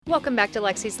Welcome back to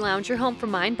Lexi's Lounge, your home for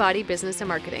mind, body, business, and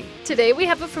marketing. Today we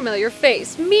have a familiar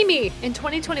face, Mimi. In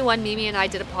 2021, Mimi and I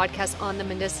did a podcast on the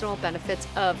medicinal benefits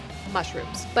of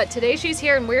mushrooms. But today she's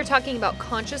here and we're talking about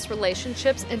conscious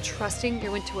relationships and trusting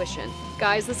your intuition.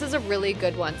 Guys, this is a really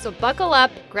good one. So buckle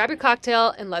up, grab your cocktail,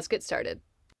 and let's get started.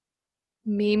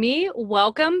 Mimi,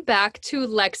 welcome back to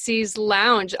Lexi's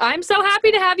Lounge. I'm so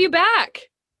happy to have you back.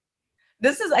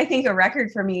 This is, I think, a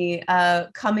record for me,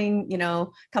 coming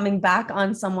back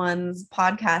on someone's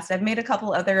podcast. I've made a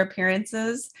couple other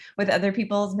appearances with other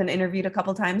people, has been interviewed a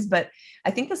couple times, but I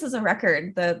think this is a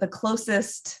record, the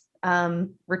closest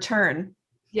return.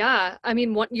 Yeah. I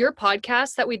mean, your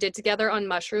podcast that we did together on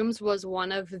mushrooms was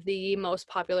one of the most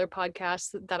popular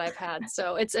podcasts that I've had.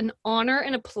 So it's an honor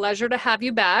and a pleasure to have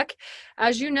you back.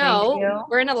 As you know,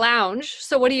 we're in a lounge.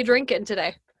 So what are you drinking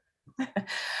today?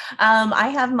 I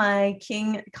have my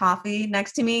King coffee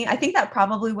next to me. I think that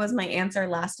probably was my answer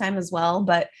last time as well,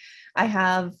 but I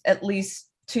have at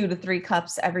least 2 to 3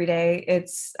 cups every day.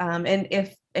 It's and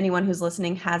if anyone who's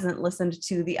listening hasn't listened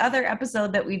to the other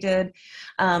episode that we did,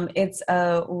 it's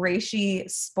a reishi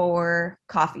spore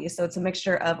coffee. So it's a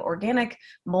mixture of organic,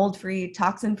 mold-free,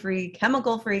 toxin-free,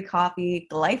 chemical-free coffee,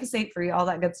 glyphosate-free, all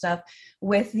that good stuff,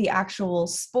 with the actual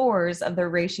spores of the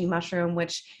reishi mushroom,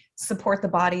 which support the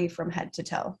body from head to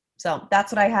toe. So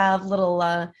that's what I have.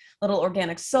 Little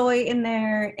organic soy in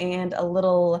there and a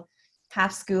little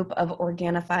half scoop of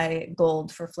Organifi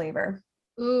Gold for flavor.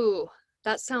 Ooh,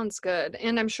 that sounds good.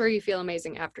 And I'm sure you feel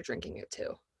amazing after drinking it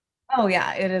too. Oh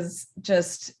yeah, it is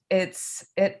just, it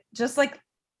just like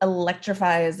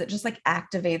electrifies, it just like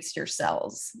activates your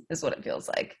cells is what it feels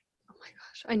like. Oh my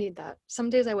gosh, I need that. Some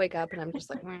days I wake up and I'm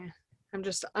just like,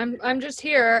 I'm just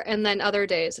here. And then other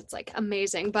days it's like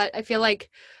amazing. But I feel like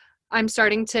I'm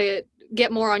starting to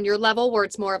get more on your level where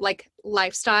it's more of like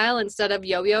lifestyle instead of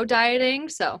yo-yo dieting.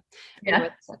 So anyway,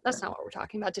 that's not what we're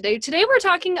talking about today. Today we're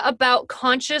talking about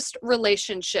conscious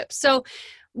relationships. So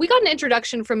we got an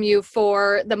introduction from you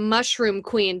for the mushroom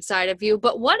queen side of you,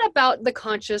 but what about the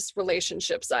conscious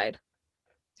relationship side?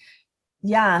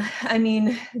 Yeah, I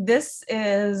mean, this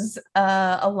is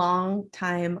a long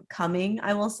time coming,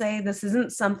 I will say. This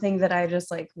isn't something that I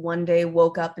just like one day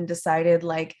woke up and decided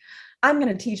like, I'm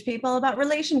going to teach people about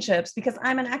relationships because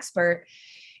I'm an expert.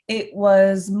 It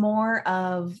was more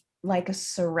of like a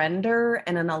surrender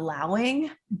and an allowing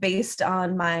based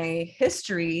on my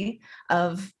history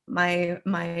of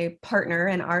my partner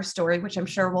and our story, which I'm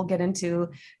sure we'll get into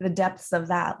the depths of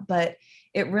that. But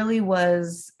it really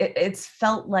was, it's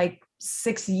felt like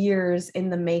 6 years in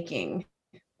the making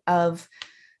of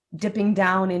dipping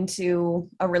down into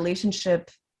a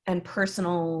relationship and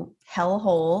personal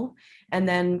hellhole, and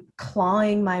then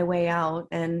clawing my way out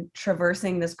and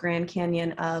traversing this Grand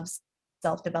Canyon of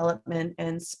self-development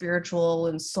and spiritual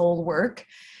and soul work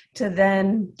to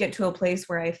then get to a place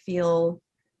where I feel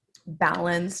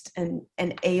balanced and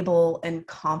able and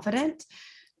confident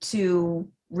to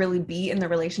really be in the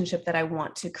relationship that I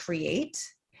want to create,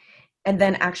 and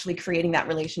then actually creating that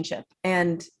relationship.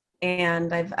 And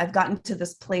I've gotten to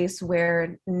this place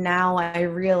where now I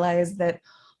realize that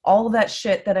all that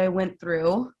shit that I went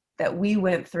through, that we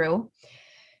went through,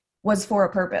 was for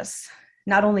a purpose.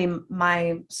 Not only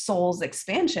my soul's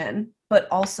expansion, but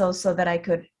also so that I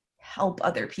could help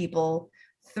other people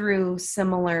through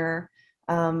similar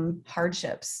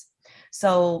hardships.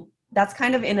 So that's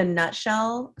kind of in a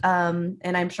nutshell. And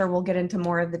I'm sure we'll get into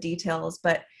more of the details,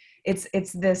 but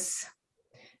it's this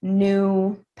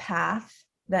new path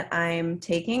that I'm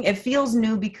taking. It feels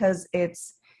new because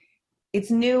it's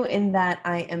new in that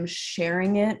I am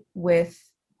sharing it with,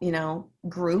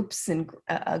 groups and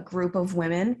a group of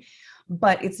women,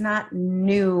 but it's not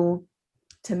new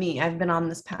to me. I've been on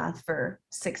this path for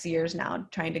 6 years now,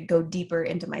 trying to go deeper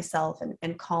into myself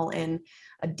and call in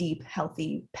a deep,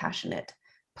 healthy, passionate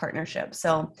partnership.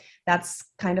 So that's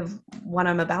kind of what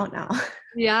I'm about now.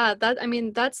 Yeah,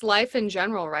 that's life in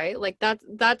general, right? Like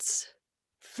that's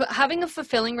having a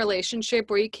fulfilling relationship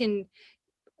where you can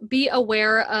be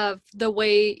aware of the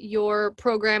way your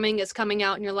programming is coming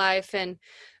out in your life and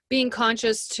being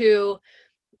conscious to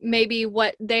maybe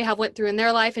what they have went through in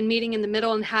their life and meeting in the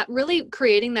middle and really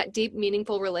creating that deep,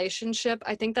 meaningful relationship.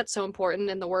 I think that's so important,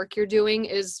 and the work you're doing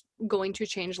is going to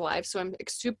change lives. So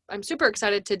I'm super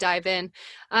excited to dive in.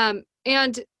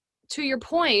 And to your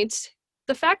point,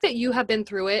 the fact that you have been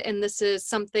through it, and this is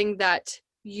something that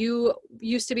you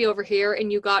used to be over here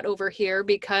and you got over here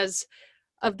because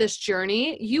of this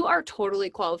journey, you are totally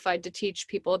qualified to teach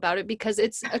people about it because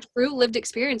it's a true lived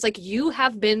experience. Like, you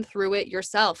have been through it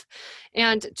yourself.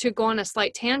 And to go on a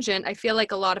slight tangent, I feel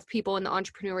like a lot of people in the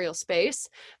entrepreneurial space,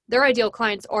 their ideal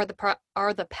clients are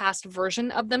the past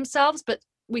version of themselves, but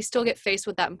we still get faced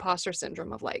with that imposter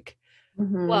syndrome of like,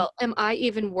 Mm-hmm. well, am I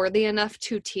even worthy enough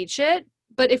to teach it?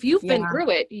 But if you've been Yeah.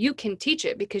 through it, you can teach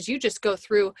it because you just go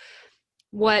through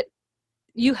what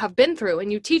you have been through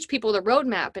and you teach people the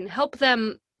roadmap and help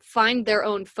them find their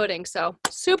own footing. So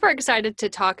super excited to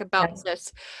talk about Yes.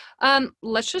 this.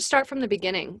 Let's just start from the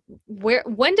beginning.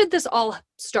 When did this all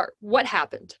start? What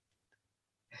happened?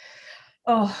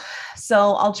 Oh,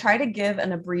 so I'll try to give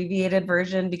an abbreviated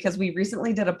version because we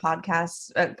recently did a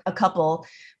podcast, a couple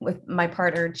with my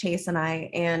partner Chase and I,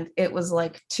 and it was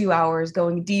like 2 hours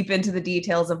going deep into the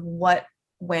details of what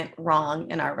went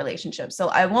wrong in our relationship. So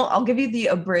I'll give you the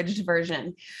abridged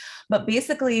version. But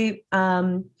basically,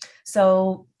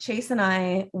 so Chase and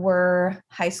I were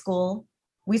high school.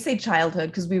 We say childhood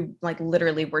because we like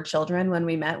literally were children when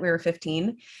we met. We were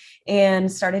 15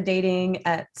 and started dating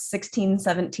at 16,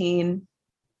 17,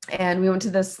 and we went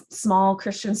to this small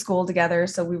Christian school together.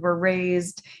 So we were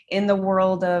raised in the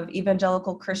world of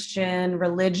evangelical Christian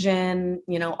religion,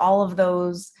 all of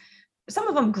those, some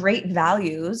of them great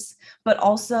values, but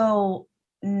also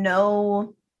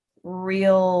no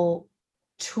real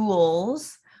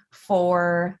tools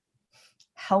for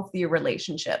healthy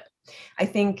relationship. I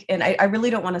think, and I really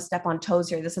don't want to step on toes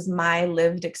here. This is my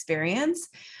lived experience,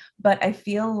 but I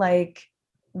feel like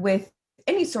with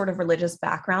any sort of religious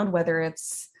background, whether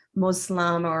it's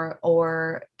Muslim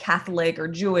or Catholic or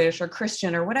Jewish or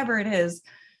Christian or whatever it is,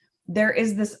 there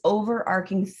is this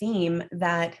overarching theme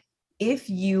that if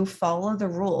you follow the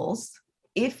rules,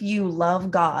 if you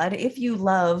love God, if you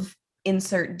love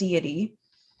insert deity,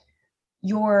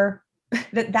 your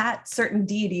that certain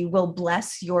deity will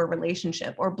bless your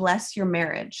relationship or bless your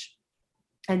marriage.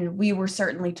 And we were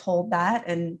certainly told that,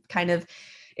 and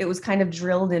it was kind of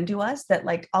drilled into us that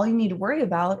like all you need to worry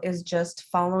about is just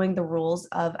following the rules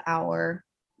of our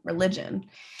religion.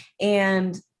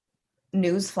 And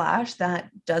newsflash, that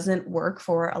doesn't work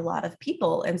for a lot of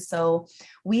people. And so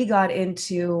we got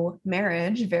into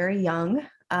marriage very young.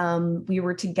 We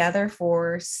were together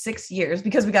for 6 years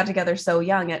because we got together so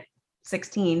young at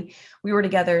 16. We were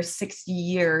together 6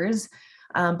 years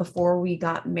before we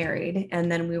got married.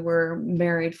 And then we were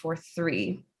married for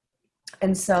 3.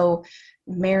 And so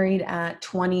married at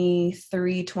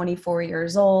 23, 24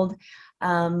 years old,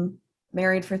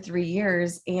 married for 3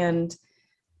 years. And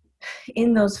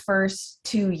in those first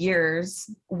 2 years,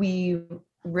 we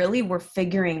really were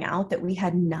figuring out that we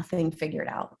had nothing figured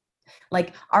out.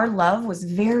 Like our love was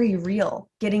very real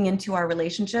getting into our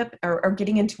relationship or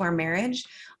getting into our marriage.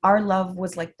 Our love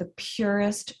was like the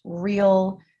purest,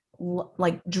 real,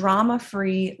 like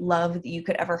drama-free love that you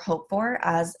could ever hope for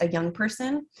as a young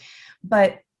person.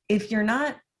 But if you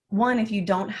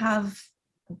don't have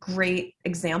great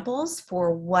examples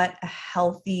for what a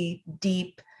healthy,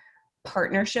 deep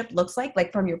partnership looks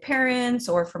like from your parents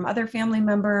or from other family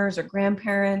members or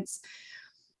grandparents.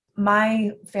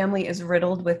 My family is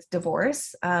riddled with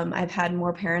divorce. I've had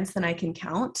more parents than I can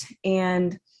count.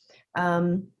 And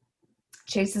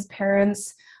Chase's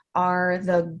parents are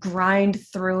the grind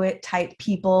through it type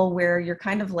people where you're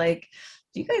kind of like,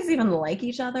 do you guys even like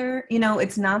each other?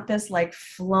 It's not this like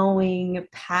flowing,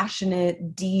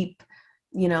 passionate, deep,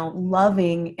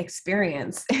 loving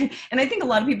experience. And I think a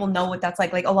lot of people know what that's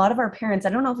like. Like a lot of our parents, I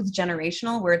don't know if it's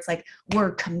generational where it's like,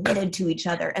 we're committed to each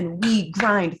other and we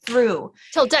grind through.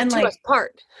 Till death And to like, us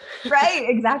part. right,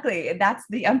 exactly. That's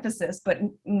the emphasis, but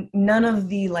none of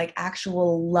the like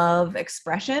actual love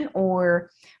expression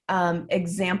or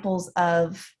examples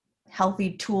of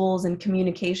healthy tools and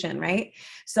communication, right?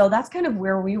 So that's kind of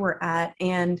where we were at.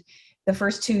 And the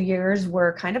first 2 years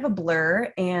were kind of a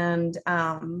blur, and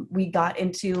we got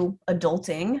into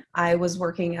adulting. I was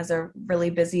working as a really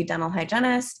busy dental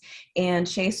hygienist, and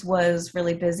Chase was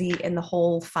really busy in the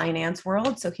whole finance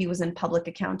world. So he was in public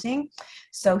accounting.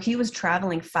 So he was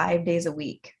traveling 5 days a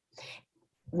week,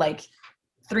 like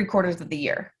 3/4 of the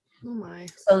year. Oh my.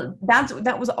 So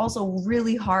that was also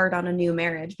really hard on a new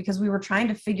marriage because we were trying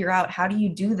to figure out, how do you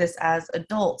do this as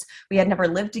adults? We had never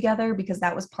lived together because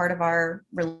that was part of our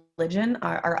religion,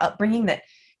 our upbringing, that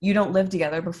you don't live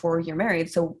together before you're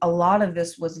married. So a lot of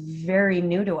this was very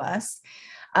new to us.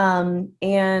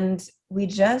 And we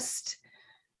just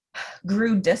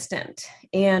grew distant,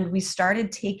 and we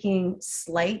started taking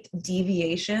slight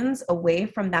deviations away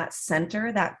from that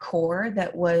center, that core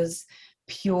that was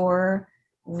pure,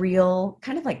 real,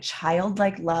 kind of like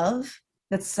childlike love.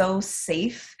 that's so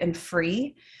safe and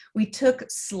free, we took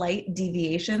slight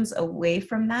deviations away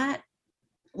from that,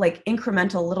 like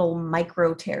incremental little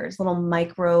micro tears, little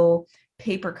micro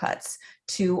paper cuts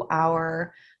to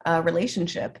our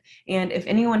relationship. And if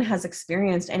anyone has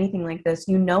experienced anything like this,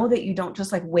 you know that you don't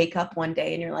just like wake up one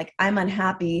day and you're like, I'm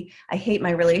unhappy, I hate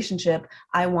my relationship,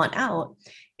 I want out.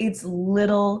 It's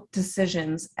little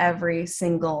decisions every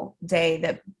single day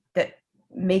that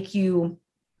make you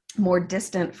more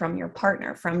distant from your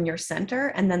partner, from your center,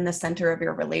 and then the center of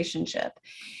your relationship.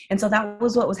 And so that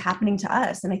was what was happening to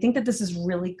us. And I think that this is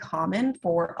really common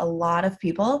for a lot of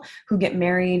people who get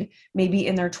married maybe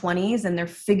in their 20s and they're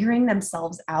figuring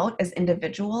themselves out as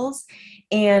individuals.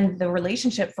 And the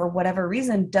relationship, for whatever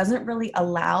reason, doesn't really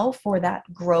allow for that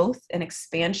growth and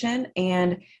expansion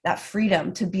and that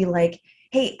freedom to be like,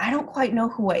 hey, I don't quite know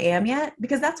who I am yet,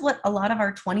 because that's what a lot of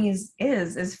our 20s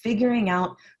is figuring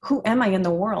out, who am I in the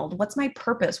world? What's my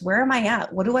purpose? Where am I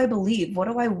at? What do I believe? What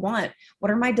do I want?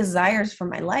 What are my desires for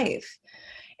my life?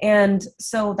 And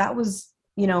so that was,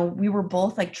 we were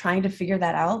both like trying to figure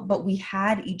that out, but we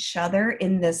had each other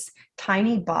in this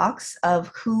tiny box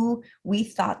of who we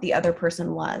thought the other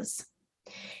person was.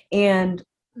 And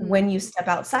when you step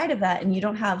outside of that and you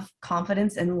don't have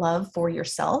confidence and love for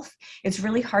yourself, it's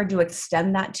really hard to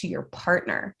extend that to your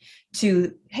partner,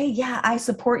 to, hey, yeah, I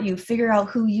support you, figure out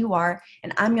who you are,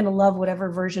 and I'm going to love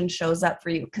whatever version shows up for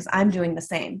you because I'm doing the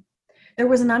same. There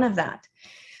was none of that.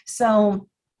 So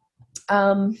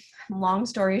long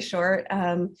story short,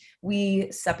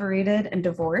 we separated and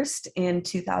divorced in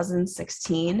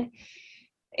 2016.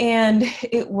 And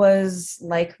it was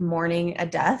like mourning a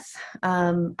death.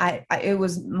 It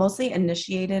was mostly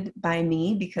initiated by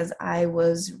me because I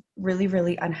was really,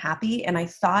 really unhappy. And I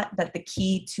thought that the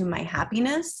key to my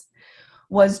happiness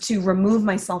was to remove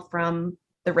myself from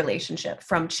the relationship,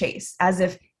 from Chase, as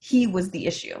if he was the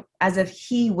issue, as if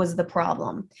he was the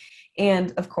problem.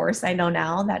 And of course, I know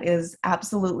now that is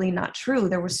absolutely not true.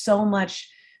 There was so much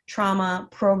trauma,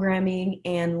 programming,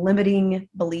 and limiting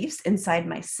beliefs inside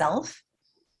myself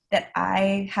that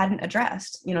I hadn't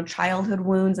addressed, childhood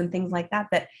wounds and things like that,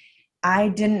 that I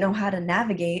didn't know how to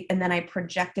navigate. And then I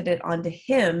projected it onto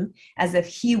him as if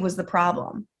he was the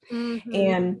problem. Mm-hmm.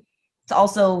 And it's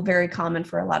also very common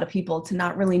for a lot of people to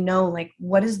not really know, like,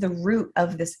 what is the root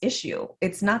of this issue?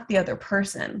 It's not the other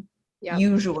person. Yep.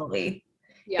 Usually.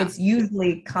 Yeah. It's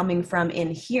usually coming from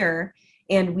in here.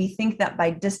 And we think that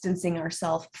by distancing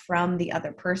ourselves from the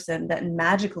other person, that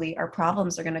magically our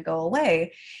problems are going to go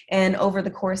away. And over the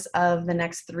course of the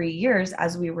next 3 years,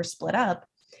 as we were split up,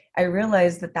 I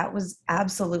realized that that was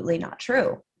absolutely not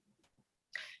true.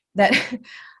 That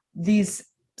these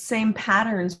same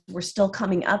patterns were still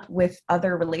coming up with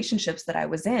other relationships that I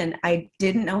was in. I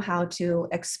didn't know how to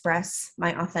express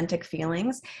my authentic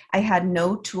feelings. I had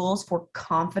no tools for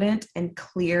confident and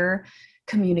clear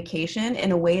communication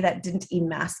in a way that didn't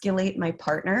emasculate my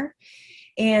partner.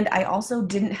 And I also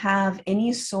didn't have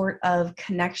any sort of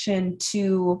connection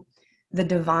to the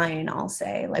divine, I'll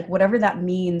say, like whatever that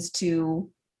means to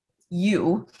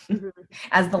you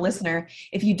as the listener.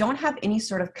 If you don't have any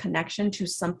sort of connection to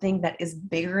something that is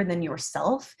bigger than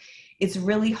yourself, it's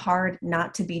really hard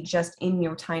not to be just in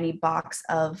your tiny box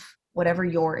of whatever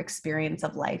your experience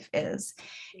of life is.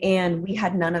 And we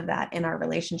had none of that in our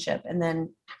relationship. And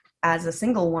then as a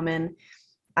single woman,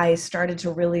 I started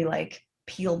to really like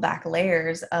peel back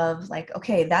layers of like,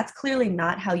 okay, that's clearly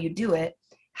not how you do it.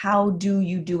 How do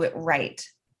you do it right?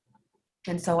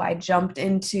 And so I jumped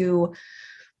into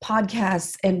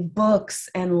podcasts and books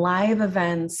and live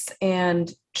events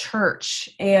and church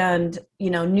and,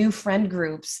 new friend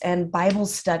groups and Bible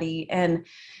study. And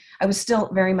I was still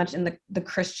very much in the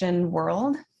Christian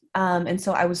world. And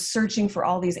so I was searching for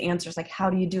all these answers, like,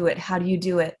 how do you do it? How do you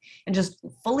do it? And just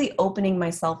fully opening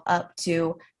myself up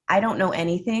to, I don't know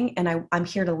anything and I'm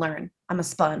here to learn. I'm a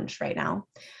sponge right now.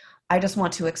 I just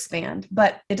want to expand,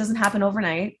 but it doesn't happen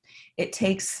overnight. It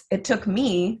took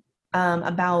me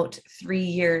about 3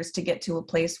 years to get to a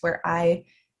place where I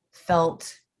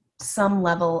felt some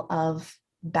level of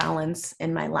balance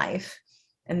in my life.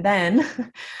 And then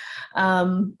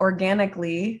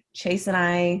organically, Chase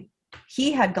and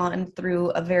he had gone through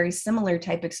a very similar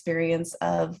type experience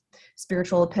of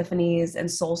spiritual epiphanies and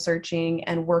soul searching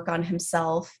and work on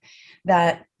himself,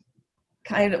 that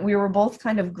we were both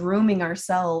kind of grooming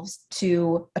ourselves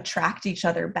to attract each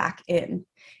other back in.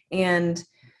 And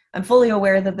I'm fully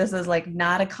aware that this is like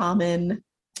not a common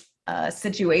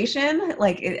situation.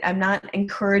 Like I'm not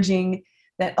encouraging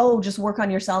that, oh, just work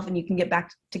on yourself and you can get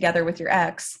back together with your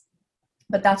ex.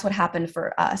 But that's what happened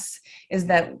for us, is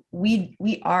that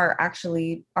we are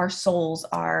actually, our souls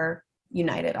are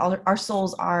united. All our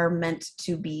souls are meant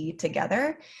to be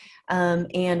together.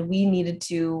 And we needed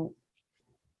to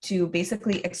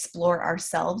basically explore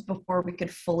ourselves before we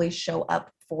could fully show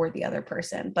up for the other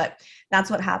person. But that's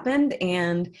what happened.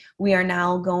 And we are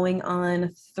now going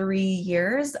on 3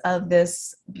 years of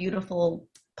this beautiful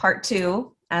part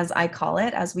two, as I call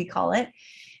it, as we call it.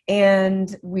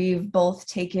 And we've both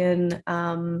taken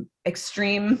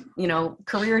extreme,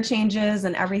 career changes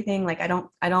and everything. Like I'm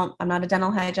not a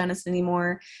dental hygienist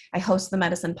anymore. I host the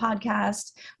Medicine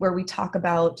Podcast, where we talk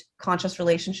about conscious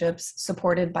relationships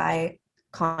supported by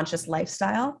conscious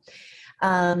lifestyle.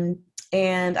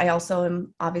 And I also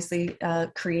am obviously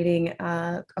creating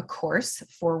a course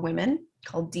for women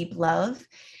called Deep Love.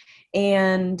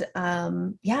 And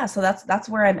so that's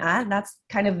where I'm at. That's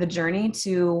kind of the journey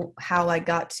to how I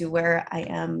got to where I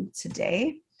am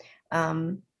today.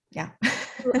 Yeah.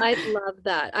 I love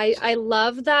that. I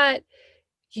love that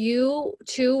you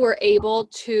two were able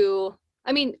to,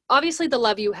 I mean, obviously the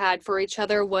love you had for each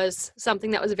other was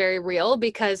something that was very real,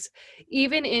 because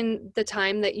even in the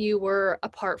time that you were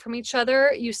apart from each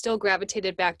other, you still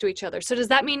gravitated back to each other. So does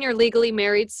that mean you're legally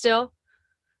married still?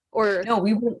 Or No,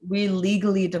 we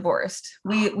legally divorced.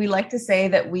 We like to say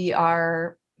that we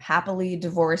are happily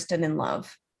divorced and in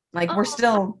love. Like we're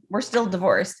oh, still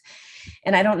divorced.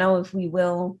 And I don't know if we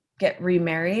will get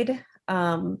remarried,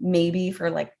 maybe for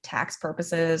like tax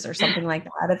purposes or something like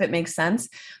that, if it makes sense.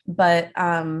 But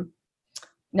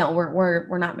no,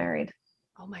 we're not married.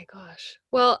 oh my gosh.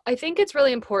 Well, I think it's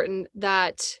really important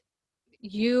that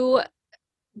you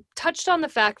touched on the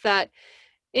fact that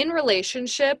in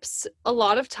relationships, a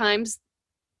lot of times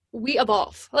we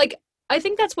evolve. Like, I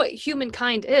think that's what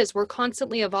humankind is. We're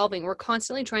constantly evolving. We're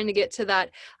constantly trying to get to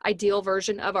that ideal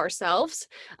version of ourselves.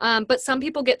 But some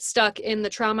people get stuck in the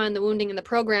trauma and the wounding and the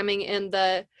programming and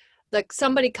the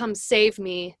somebody come save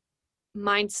me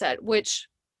mindset, which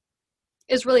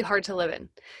is really hard to live in.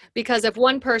 Because if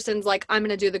one person's like, I'm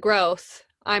going to do the growth,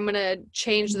 I'm going to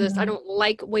change this. I Mhm. don't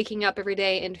like waking up every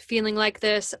day and feeling like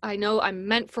this. I know I'm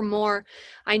meant for more.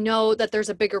 I know that there's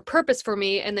a bigger purpose for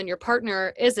me. And then your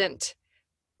partner isn't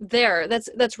there.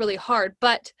 That's really hard.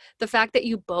 But the fact that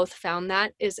you both found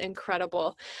that is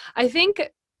incredible. I think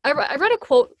I read a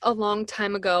quote a long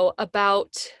time ago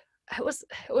about it was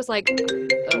like,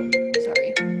 oh,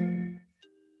 sorry.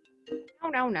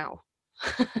 No.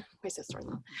 My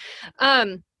sister-in-law.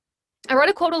 Um, I read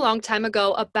a quote a long time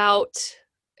ago about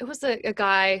it was a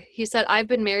guy. He said, I've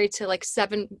been married to like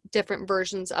 7 different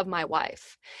versions of my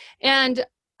wife. And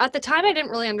at the time, I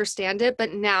didn't really understand it.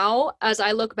 But now, as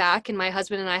I look back, and my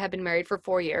husband and I have been married for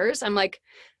 4 years, I'm like,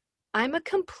 I'm a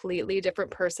completely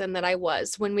different person than I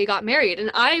was when we got married.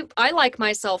 And I like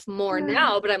myself more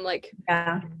now, but I'm like,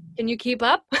 Yeah. can you keep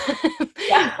up?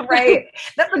 Yeah, right.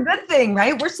 That's a good thing,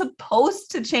 right? We're supposed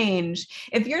to change.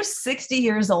 If you're 60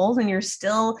 years old and you're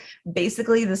still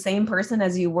basically the same person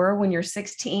as you were when you're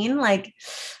 16, like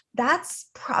that's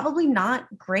probably not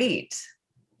great.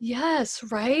 Yes,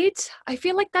 right? I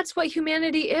feel like that's what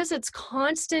humanity is. It's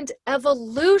constant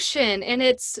evolution, and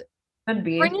it's Could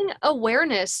be. bringing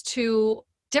awareness to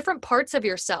different parts of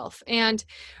yourself and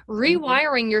Mhm.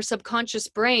 rewiring your subconscious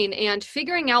brain and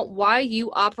figuring out why you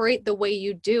operate the way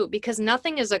you do, because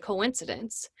nothing is a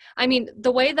coincidence. I mean,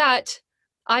 the way that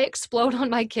I explode on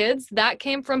my kids, that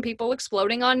came from people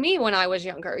exploding on me when I was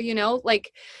younger,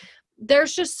 like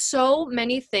there's just so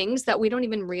many things that we don't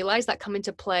even realize that come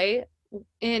into play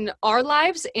in our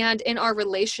lives and in our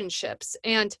relationships.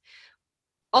 And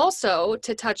also,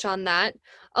 to touch on that,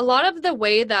 a lot of the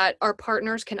way that our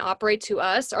partners can operate to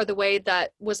us are the way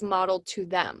that was modeled to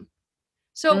them.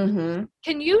 So, Mhm.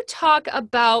 can you talk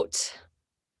about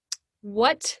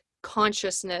what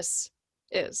consciousness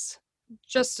is,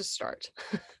 just to start?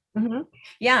 Mhm.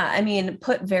 Yeah, I mean,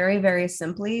 put very, very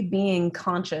simply, being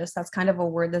conscious, that's kind of a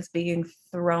word that's being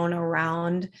thrown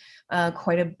around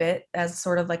quite a bit as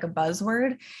sort of like a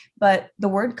buzzword. But the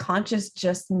word conscious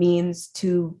just means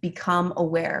to become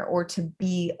aware or to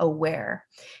be aware.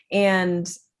 And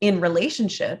in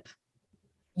relationship,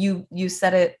 you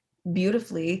said it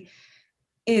beautifully.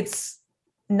 It's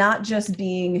not just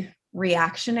being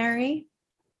reactionary,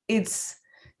 it's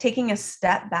taking a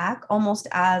step back almost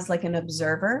as like an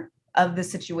observer of the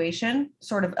situation,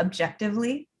 sort of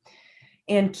objectively,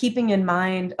 and keeping in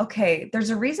mind, okay,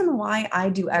 there's a reason why I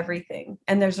do everything,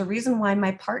 and there's a reason why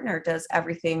my partner does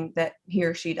everything that he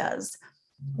or she does.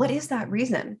 What is that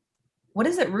reason? What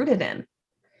is it rooted in?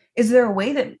 Is there a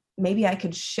way that maybe I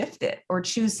could shift it or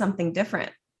choose something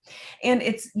different? And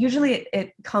it's usually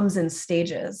it comes in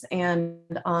stages, and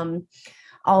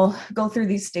I'll go through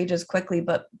these stages quickly,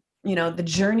 but the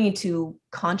journey to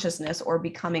consciousness or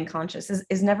becoming conscious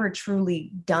is never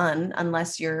truly done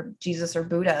unless you're Jesus or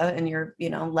Buddha and you're,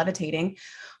 levitating.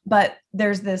 But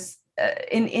there's this,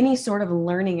 in any sort of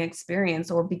learning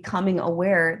experience or becoming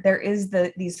aware, there is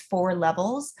these 4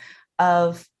 levels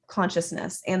of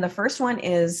consciousness. And the first one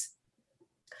is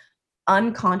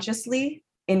unconsciously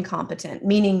incompetent,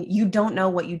 meaning you don't know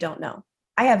what you don't know.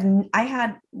 When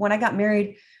I got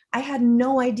married, I had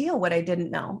no idea what I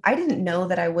didn't know. I didn't know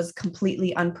that I was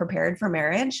completely unprepared for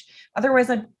marriage. Otherwise,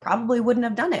 I probably wouldn't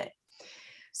have done it.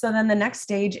 So then the next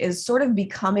stage is sort of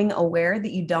becoming aware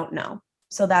that you don't know.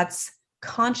 So that's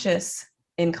conscious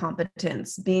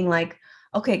incompetence, being like,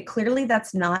 okay, clearly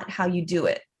that's not how you do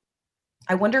it.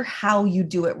 I wonder how you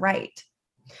do it right.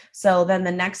 So then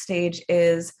the next stage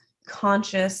is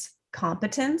conscious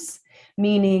competence,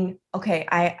 meaning, okay,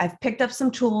 I've picked up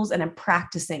some tools and I'm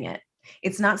practicing it.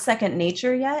 It's not second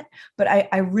nature yet, but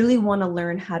I really want to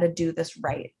learn how to do this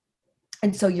right.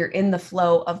 And so you're in the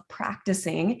flow of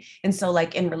practicing. And so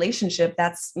like in relationship,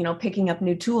 that's, picking up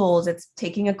new tools, it's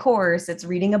taking a course, it's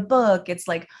reading a book. It's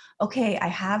like, okay, I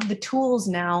have the tools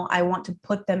now. I want to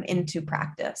put them into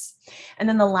practice. And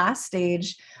then the last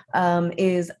stage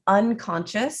is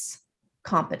unconscious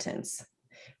competence,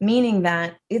 meaning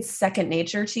that it's second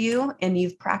nature to you and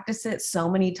you've practiced it so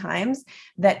many times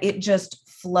that it just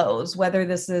flows, whether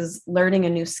this is learning a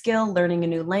new skill, learning a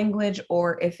new language,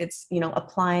 or if it's,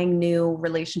 applying new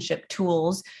relationship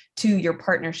tools to your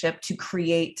partnership to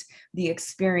create the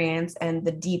experience and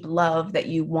the deep love that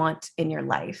you want in your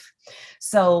life.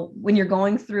 So when you're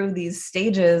going through these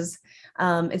stages,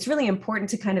 it's really important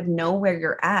to kind of know where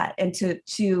you're at and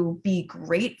to be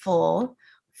grateful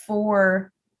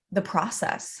for the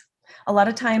process. A lot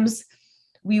of times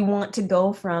we want to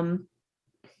go from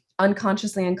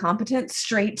unconsciously incompetent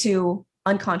straight to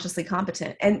unconsciously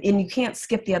competent, and you can't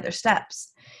skip the other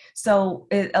steps. So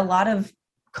a lot of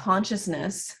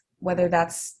consciousness, whether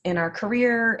that's in our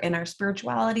career, in our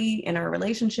spirituality, in our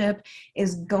relationship,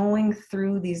 is going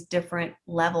through these different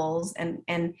levels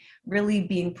and really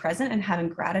being present and having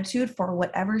gratitude for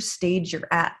whatever stage you're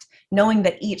at, knowing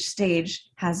that each stage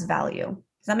has value.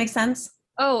 Does that make sense?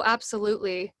 Oh,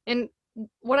 absolutely. And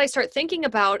what I start thinking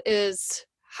about is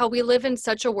how we live in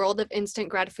such a world of instant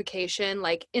gratification,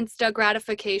 like insta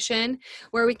gratification,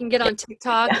 where we can get on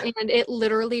TikTok Yeah. and it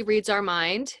literally reads our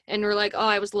mind. And we're like, oh,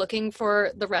 I was looking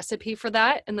for the recipe for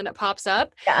that. And then it pops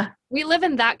up. Yeah. We live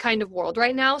in that kind of world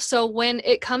right now. So when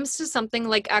it comes to something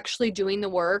like actually doing the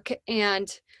work and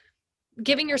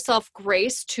giving yourself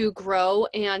grace to grow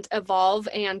and evolve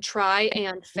and try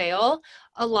and fail,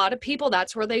 a lot of people,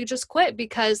 that's where they just quit.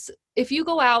 Because if you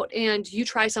go out and you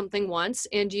try something once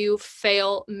and you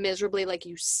fail miserably, like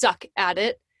you suck at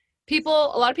it, a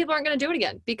lot of people aren't going to do it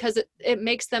again because it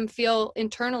makes them feel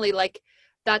internally like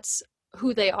that's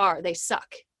who they are. They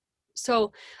suck.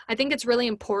 So I think it's really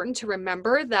important to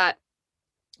remember that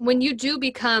when you do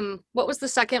become, what was the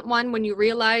second one? When you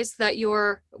realize that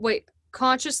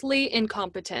consciously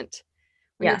incompetent.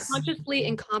 When you're Yes. consciously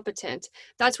incompetent,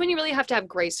 that's when you really have to have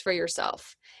grace for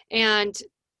yourself. And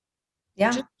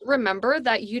Yeah. just remember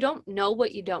that you don't know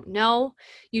what you don't know.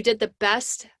 You did the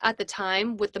best at the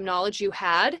time with the knowledge you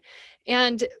had.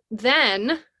 And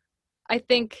then I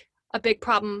think a big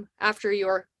problem after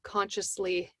you're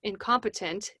consciously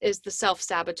incompetent is the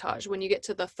self-sabotage when you get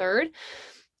to the third,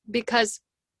 because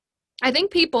I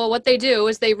think people, what they do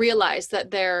is they realize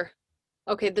that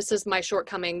okay, this is my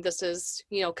shortcoming. This is,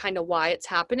 kind of why it's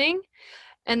happening.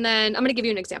 And then I'm going to give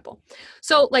you an example.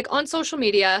 So like on social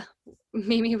media,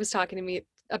 Mimi was talking to me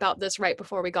about this right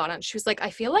before we got on. She was like,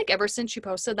 I feel like ever since you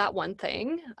posted that one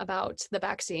thing about the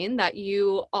vaccine that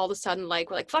you all of a sudden were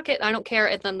like, fuck it, I don't care.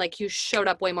 And then you showed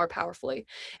up way more powerfully.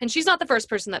 And she's not the first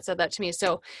person that said that to me.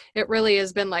 So it really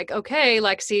has been like, okay,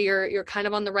 see, you're kind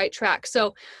of on the right track.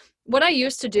 So what I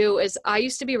used to do is I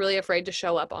used to be really afraid to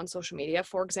show up on social media,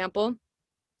 for example,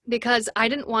 because I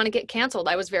didn't want to get canceled.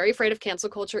 I was very afraid of cancel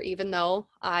culture, even though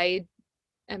I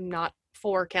am not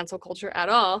for cancel culture at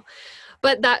all.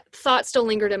 But that thought still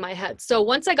lingered in my head. So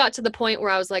once I got to the point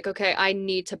where I was like, okay, I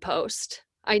need to post.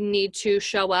 I need to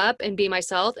show up and be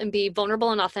myself and be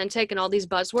vulnerable and authentic and all these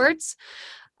buzzwords.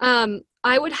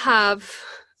 I would have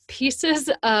pieces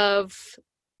of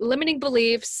limiting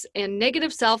beliefs and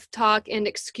negative self-talk and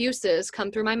excuses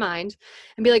come through my mind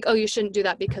and be like, oh, you shouldn't do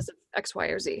that because of X, Y,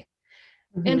 or Z.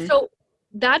 And Mm-hmm. so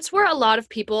that's where a lot of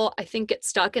people, I think, get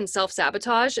stuck in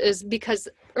self-sabotage, is because,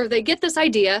 or they get this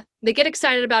idea, they get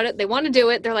excited about it, they want to do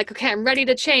it, they're like, okay, I'm ready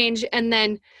to change, and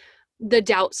then the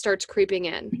doubt starts creeping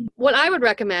in. What I would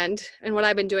recommend, and what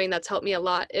I've been doing that's helped me a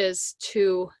lot, is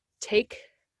to take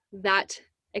that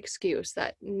excuse,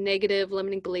 that negative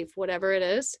limiting belief, whatever it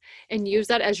is, and use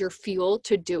that as your fuel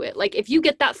to do it. Like if you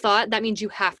get that thought, that means you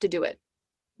have to do it.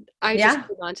 I just Yeah.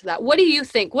 hold on to that. What do you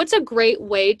think? What's a great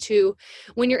way to,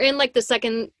 when you're in like the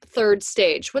second, third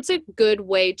stage, what's a good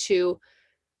way to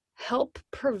help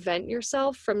prevent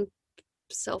yourself from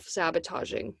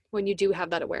self-sabotaging when you do have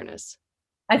that awareness?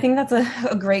 I think that's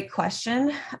a great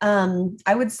question.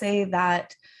 I would say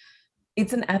that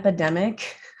it's an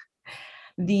epidemic,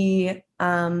 the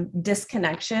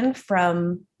disconnection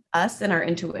from us and our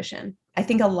intuition. I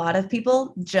think a lot of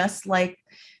people just like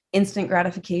instant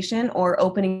gratification or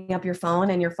opening up your phone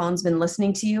and your phone's been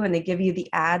listening to you and they give you the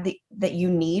ad that you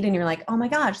need and you're like, oh my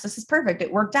gosh, this is perfect,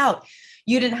 it worked out.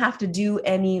 You didn't have to do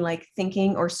any like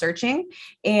thinking or searching.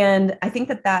 And I think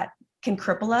that can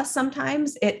cripple us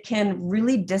sometimes. It can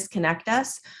really disconnect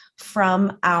us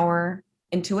from our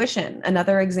intuition.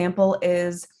 Another example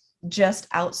is just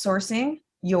outsourcing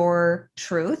your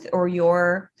truth or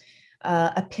your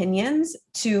opinions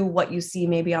to what you see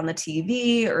maybe on the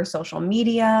TV or social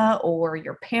media or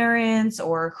your parents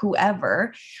or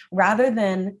whoever, rather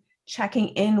than checking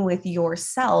in with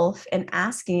yourself and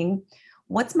asking,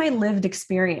 what's my lived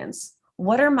experience?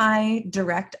 What are my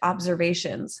direct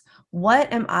observations?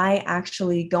 What am I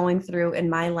actually going through in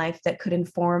my life that could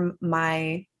inform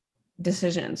my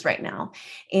decisions right now?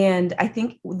 And I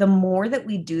think the more that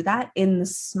we do that in the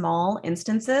small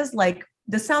instances, like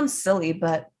this sounds silly,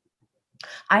 but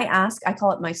I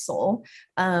call it my soul.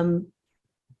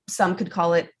 Some could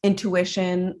call it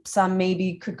intuition. Some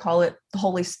maybe could call it the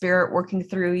Holy Spirit working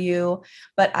through you,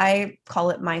 but I call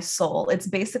it my soul. It's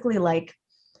basically like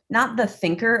not the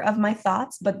thinker of my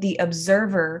thoughts, but the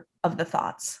observer of the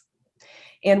thoughts.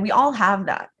 And we all have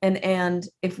that. And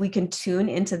if we can tune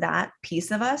into that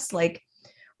piece of us, like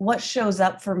what shows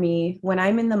up for me when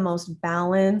I'm in the most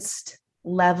balanced,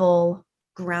 level,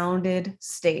 grounded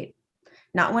state,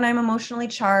 not when I'm emotionally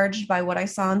charged by what I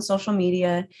saw on social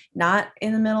media, not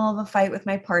in the middle of a fight with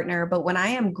my partner, but when I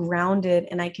am grounded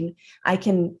and I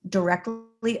can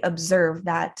directly observe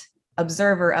that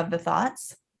observer of the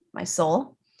thoughts, my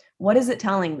soul. What is it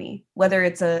telling me? Whether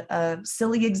it's a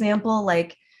silly example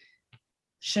like,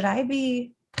 should I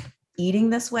be eating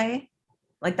this way?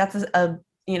 Like that's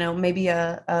maybe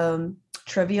a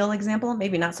trivial example,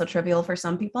 maybe not so trivial for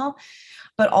some people,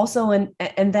 but also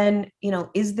and then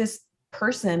is this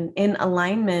person in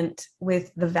alignment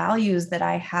with the values that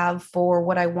I have for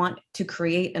what I want to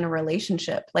create in a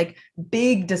relationship? Like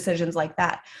big decisions like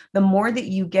that. The more that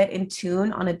you get in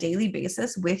tune on a daily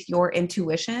basis with your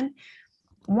intuition,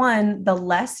 one, the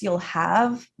less you'll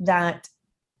have that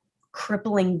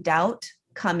crippling doubt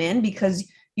come in, because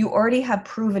you already have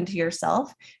proven to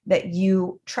yourself that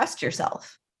you trust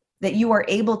yourself, that you are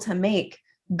able to make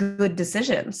good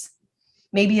decisions.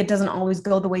 Maybe it doesn't always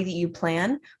go the way that you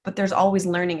plan, but there's always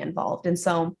learning involved. And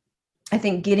so I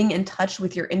think getting in touch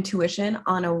with your intuition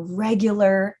on a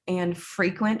regular and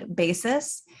frequent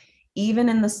basis, even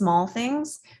in the small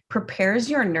things, prepares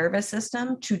your nervous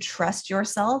system to trust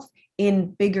yourself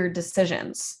in bigger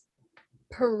decisions.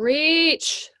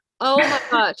 Preach. Oh my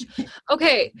gosh.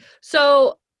 Okay.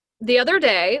 So the other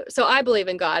day, so I believe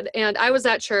in God, and I was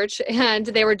at church and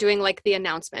they were doing like the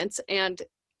announcements, and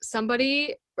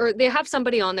somebody, or they have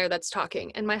somebody on there that's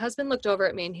talking. And my husband looked over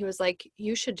at me and he was like,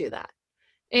 you should do that.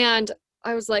 And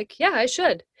I was like, yeah, I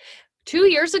should. 2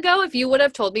 years ago, if you would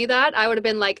have told me that, I would have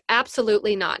been like,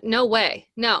 absolutely not. No way.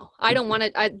 No, I don't want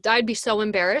it. I'd be so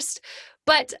embarrassed.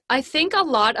 But I think a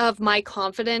lot of my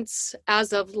confidence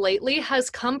as of lately has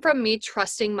come from me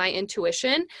trusting my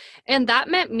intuition. And that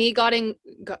meant me getting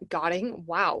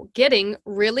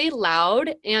really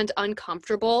loud and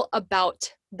uncomfortable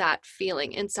about that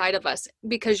feeling inside of us.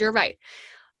 Because you're right,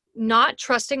 not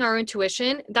trusting our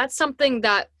intuition, that's something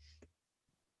that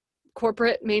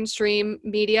corporate mainstream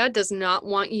media does not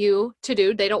want you to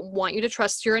do. They don't want you to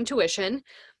trust your intuition.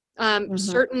 Mhm.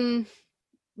 Certain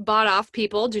bought off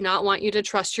people do not want you to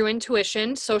trust your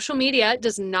intuition. Social media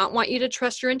does not want you to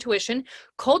trust your intuition.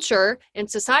 Culture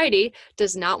and society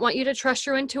does not want you to trust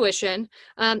your intuition.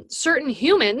 Certain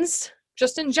humans,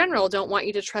 just in general, don't want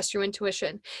you to trust your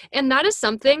intuition. And that is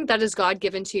something that is God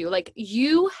given to you. Like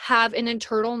you have an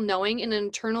internal knowing and an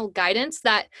internal guidance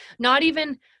that not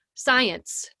even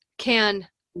science can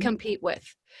compete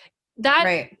with. That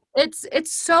Right.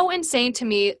 it's so insane to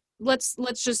me. Let's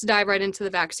just dive right into the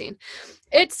vaccine.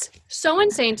 It's so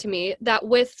insane to me that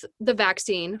with the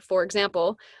vaccine, for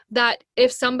example, that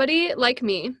if somebody like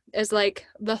me is like,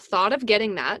 the thought of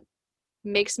getting that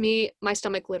makes my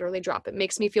stomach literally drop. It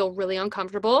makes me feel really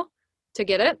uncomfortable to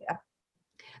get it. Yeah.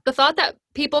 The thought that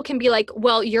people can be like,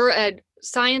 well, you're a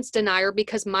science denier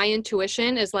because my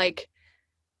intuition is like,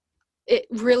 it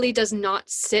really does not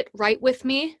sit right with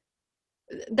me.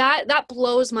 That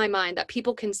blows my mind that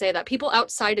people can say that. People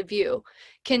outside of you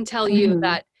can tell you Mhm.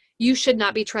 that you should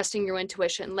not be trusting your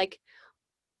intuition. Like,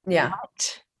 Yeah.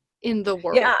 what in the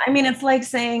world? Yeah. I mean, it's like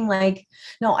saying like,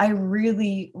 no, I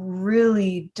really,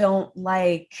 really don't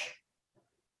like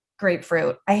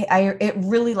grapefruit. It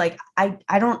really like, I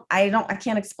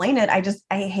can't explain it.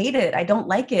 I hate it. I don't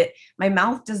like it. My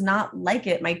mouth does not like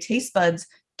it. My taste buds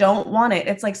don't want it.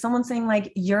 It's like someone saying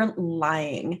like, you're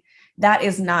lying. That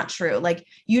is not true. Like,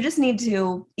 you just need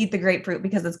to eat the grapefruit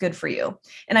because it's good for you.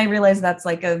 And I realize that's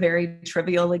like a very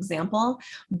trivial example,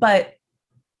 but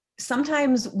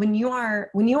sometimes when you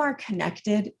are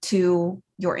connected to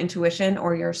your intuition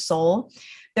or your soul,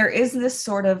 there is this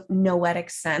sort of noetic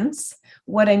sense.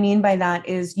 What I mean by that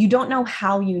is you don't know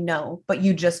how you know, but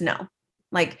you just know.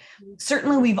 Like,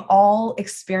 certainly we've all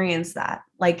experienced that,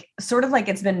 like sort of like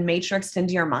it's been matrixed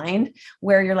into your mind,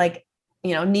 where you're like,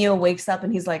 Neo wakes up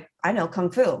and he's like, I know kung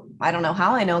fu. I don't know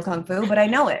how I know kung fu, but I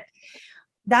know it.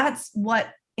 That's what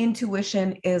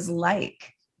intuition is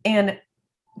like. And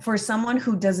for someone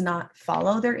who does not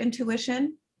follow their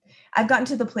intuition, I've gotten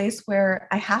to the place where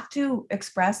I have to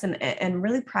express and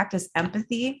really practice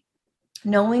empathy,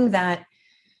 knowing that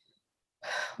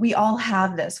we all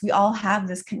have this. We all have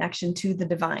this connection to the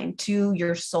divine, to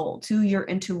your soul, to your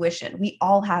intuition. We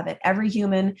all have it. Every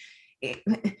human,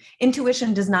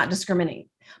 intuition does not discriminate,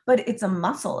 but it's a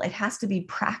muscle. It has to be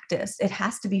practiced, it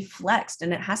has to be flexed,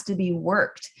 and it has to be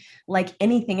worked like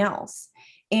anything else.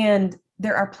 And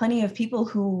there are plenty of people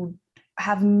who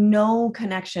have no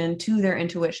connection to their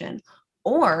intuition,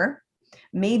 or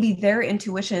maybe their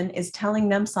intuition is telling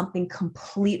them something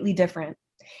completely different.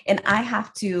 And I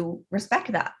have to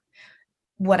respect that.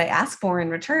 What I ask for in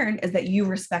return is that you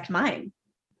respect mine.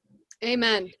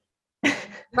 Amen.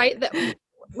 Right? That,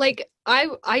 like,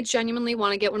 I genuinely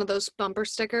want to get one of those bumper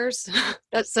stickers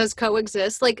that says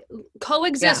coexist. Like,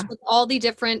 coexist Yeah. with all the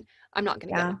different, I'm not going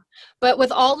to get Yeah. one, but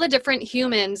with all the different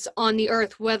humans on the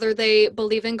earth, whether they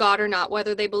believe in God or not,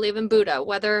 whether they believe in Buddha,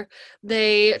 whether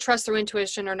they trust their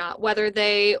intuition or not, whether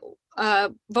they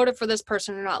voted for this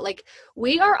person or not. Like,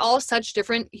 we are all such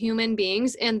different human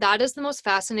beings, and that is the most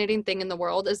fascinating thing in the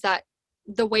world, is that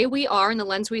the way we are and the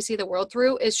lens we see the world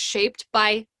through is shaped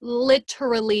by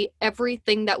literally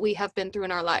everything that we have been through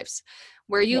in our lives.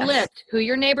 Where you Yes. lived, who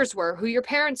your neighbors were, who your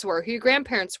parents were, who your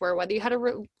grandparents were, whether you had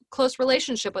a close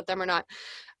relationship with them or not,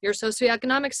 your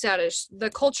socioeconomic status,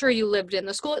 the culture you lived in,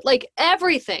 the school, like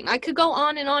everything. I could go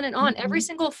on and on and on. Every Mhm.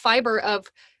 single fiber of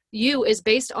you is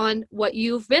based on what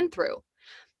you've been through.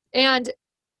 And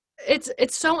it's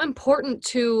so important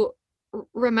to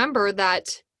remember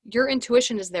that your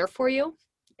intuition is there for you,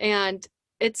 and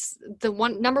it's the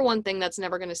number one thing that's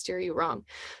never going to steer you wrong.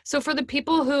 So for the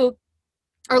people who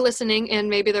are listening and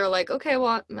maybe they're like, okay,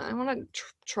 well, I want to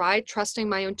try trusting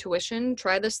my intuition,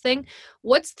 try this thing.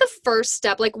 What's the first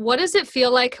step? Like, what does it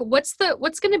feel like? What's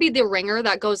going to be the ringer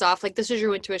that goes off? Like, this is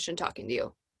your intuition talking to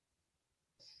you.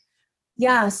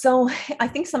 Yeah. So I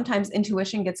think sometimes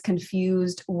intuition gets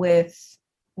confused with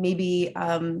maybe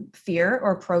fear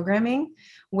or programming,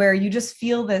 where you just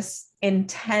feel this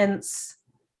intense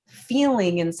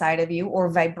feeling inside of you or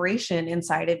vibration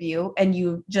inside of you, and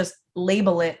you just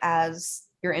label it as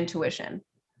your intuition.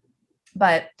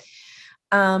 But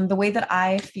the way that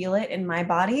I feel it in my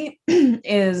body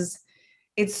is,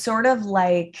 it's sort of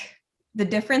like the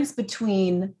difference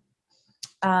between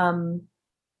um,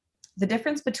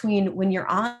 when you're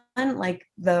on like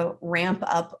the ramp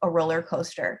up a roller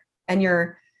coaster and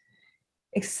you're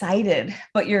excited,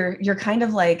 but you're kind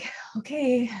of like,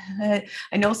 okay,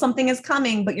 I know something is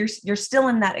coming, but you're still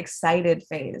in that excited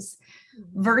phase,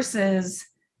 versus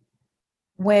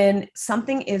when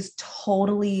something is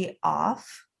totally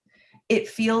off, it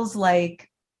feels like,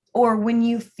 or when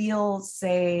you feel,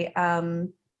 say,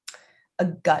 a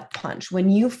gut punch, when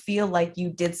you feel like you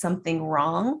did something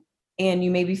wrong and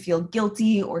you maybe feel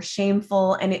guilty or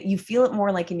shameful, and you feel it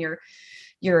more like in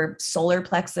your solar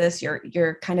plexus,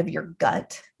 your kind of your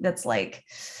gut, that's like,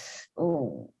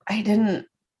 oh,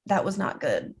 that was not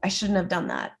good, I shouldn't have done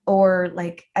that, or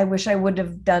like, I wish I would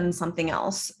have done something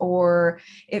else, or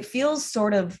it feels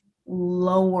sort of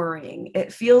lowering,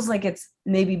 it feels like it's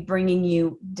maybe bringing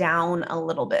you down a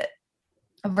little bit,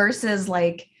 versus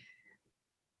like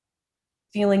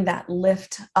feeling that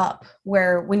lift up,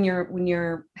 where when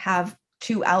you're have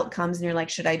two outcomes and you're like,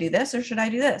 should I do this or should I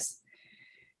do this,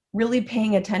 really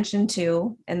paying attention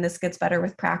to, and this gets better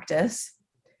with practice,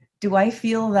 do I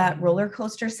feel that roller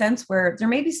coaster sense where there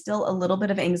may be still a little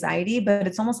bit of anxiety, but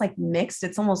it's almost like mixed,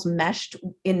 it's almost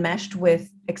enmeshed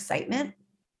with excitement,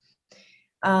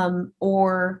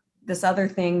 or this other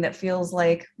thing that feels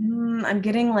like I'm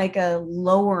getting like a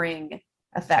lowering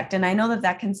effect. And I know that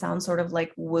that can sound sort of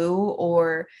like woo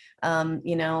or,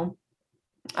 you know,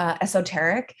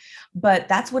 esoteric, but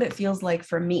that's what it feels like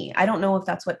for me. I don't know if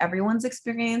that's what everyone's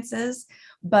experience is,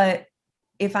 but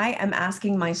if I am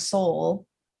asking my soul,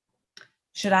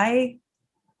 should I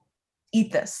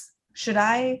eat this? Should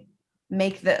I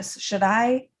make this? Should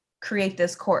I create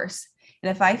this course? And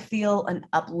if I feel an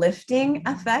uplifting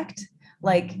effect,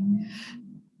 like,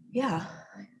 yeah,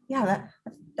 yeah,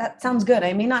 that sounds good.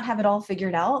 I may not have it all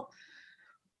figured out,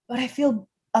 but I feel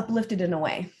uplifted in a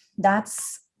way.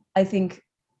 That's, I think,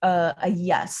 a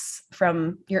yes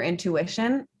from your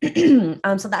intuition.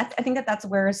 So that I think that that's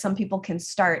where some people can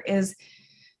start. Is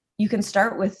you can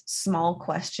start with small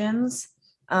questions,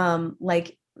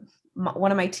 like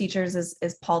one of my teachers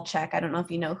is Paul Chek. I don't know if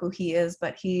you know who he is,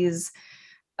 but he's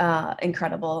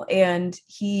incredible. And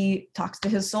he talks to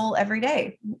his soul every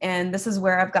day. And this is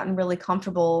where I've gotten really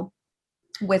comfortable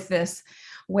with this,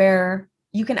 where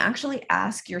you can actually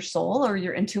ask your soul or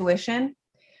your intuition,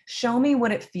 show me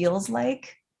what it feels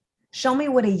like. Show me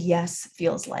what a yes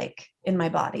feels like in my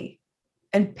body.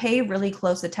 And pay really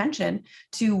close attention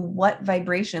to what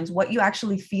vibrations, what you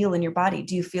actually feel in your body.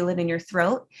 Do you feel it in your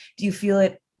throat? Do you feel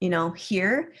it, you know,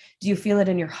 here? Do you feel it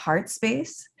in your heart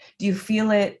space? Do you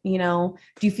feel it, you know,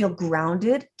 do you feel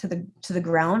grounded to the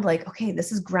ground? Like, okay,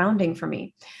 this is grounding for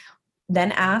me.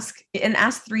 Then ask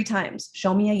 3 times.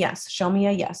 Show me a yes, show me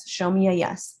a yes, show me a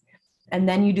yes. And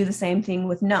then you do the same thing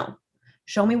with no.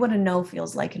 Show me what a no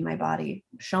feels like in my body.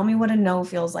 Show me what a no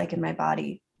feels like in my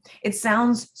body. It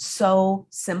sounds so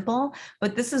simple,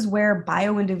 but this is where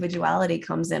bio-individuality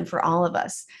comes in for all of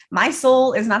us. My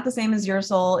soul is not the same as your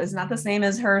soul, is not the same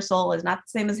as her soul, is not the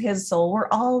same as his soul. We're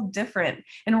all different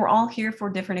and we're all here for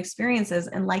different experiences.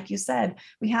 And like you said,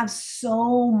 we have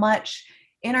so much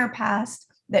in our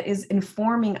past that is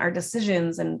informing our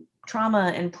decisions and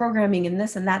trauma and programming and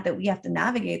this and that we have to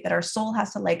navigate, that our soul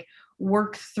has to like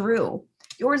work through.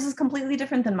 Yours is completely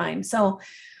different than mine. So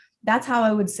that's how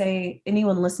I would say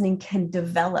anyone listening can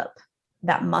develop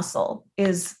that muscle,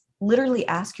 is literally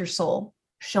ask your soul,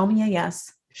 show me a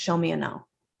yes, show me a no.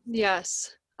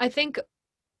 Yes. I think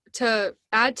to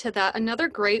add to that, another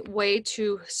great way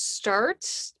to start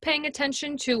paying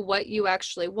attention to what you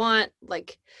actually want,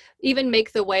 like even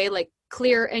make the way, like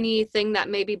clear anything that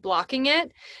may be blocking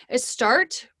it, is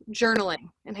start journaling.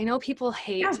 And I know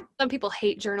Yeah. some people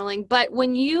hate journaling, but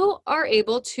when you are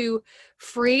able to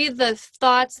free the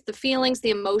thoughts, the feelings, the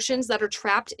emotions that are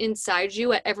trapped inside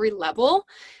you at every level,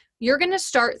 you're going to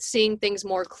start seeing things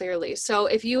more clearly. So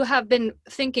if you have been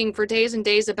thinking for days and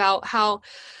days about how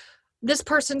this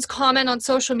person's comment on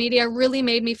social media really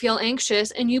made me feel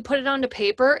anxious, and you put it onto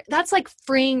paper, that's like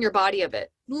freeing your body of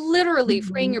it, literally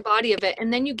freeing Mm-hmm. your body of it.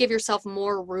 And then you give yourself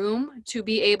more room to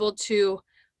be able to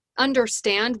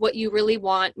understand what you really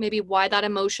want, maybe why that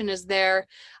emotion is there,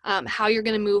 how you're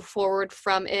going to move forward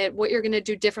from it, what you're going to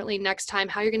do differently next time,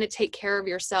 how you're going to take care of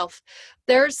yourself.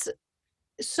 There's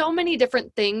so many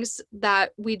different things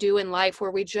that we do in life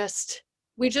where we just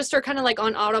are kind of like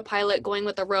on autopilot going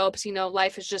with the ropes,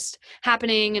 life is just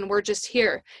happening and we're just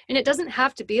here. And it doesn't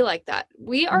have to be like that.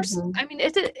 We are, Mm-hmm. I mean,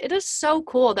 it is so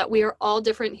cool that we are all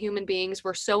different human beings.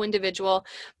 We're so individual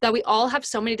that we all have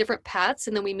so many different paths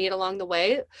and then we meet along the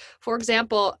way. For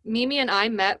example, Mimi and I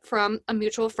met from a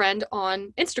mutual friend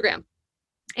on Instagram.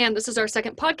 And this is our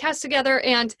second podcast together.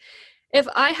 And if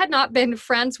I had not been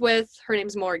friends with, her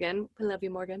name's Morgan. I love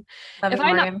you, Morgan. Love If you, I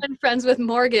had not Morgan. been friends with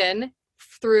Morgan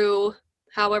through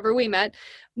however we met,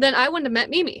 then I wouldn't have met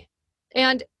Mimi.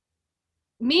 And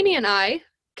Mimi and I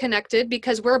connected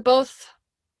because we're both,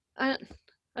 I,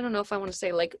 I don't know if I want to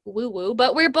say like woo woo,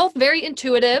 but we're both very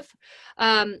intuitive,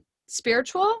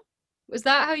 spiritual. Is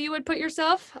that how you would put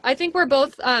yourself? I think we're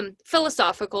both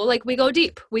philosophical, like we go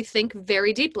deep. We think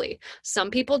very deeply.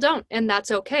 Some people don't, and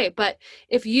that's okay. But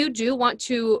if you do want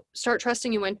to start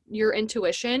trusting your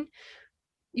intuition,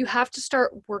 you have to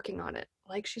start working on it.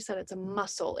 Like she said, it's a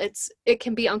muscle. It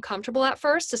can be uncomfortable at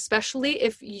first, especially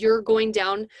if you're going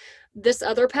down this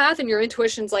other path and your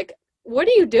intuition's like, what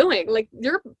are you doing? Like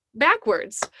you're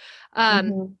backwards.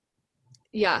 Um, Mm-hmm.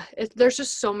 yeah, there's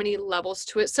just so many levels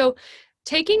to it. So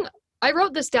taking, I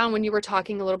wrote this down when you were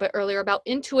talking a little bit earlier about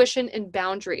intuition and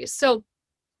boundaries. So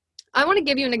I want to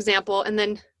give you an example and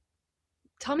then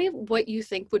tell me what you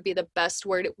think would be the best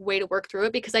way to work through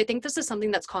it, because I think this is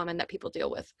something that's common that people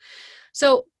deal with.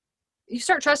 So you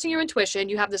start trusting your intuition.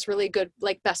 You have this really good,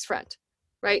 like, best friend,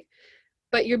 right?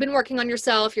 But you've been working on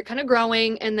yourself, you're kind of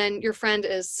growing, and then your friend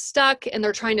is stuck and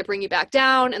they're trying to bring you back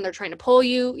down and they're trying to pull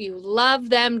you. You love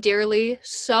them dearly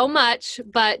so much,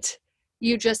 but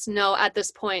You just know at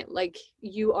this point, like,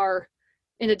 you are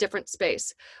in a different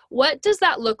space. What does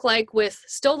that look like with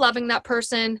still loving that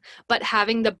person, but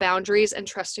having the boundaries and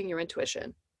trusting your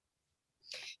intuition?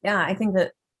 Yeah, I think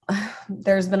that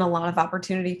there's been a lot of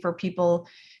opportunity for people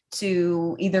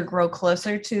to either grow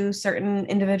closer to certain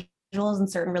individuals and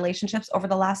certain relationships over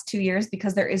the last 2 years,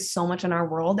 because there is so much in our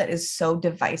world that is so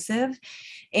divisive.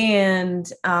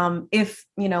 And if,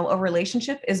 a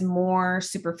relationship is more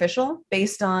superficial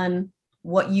based on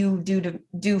what you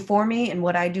do for me and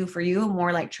what I do for you,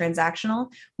 more like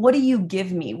transactional, what do you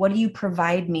give me? What do you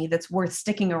provide me that's worth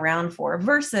sticking around for,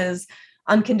 versus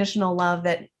unconditional love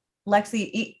that,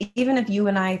 Lexi, even if you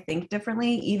and I think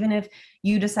differently, even if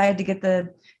you decide to get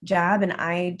the jab and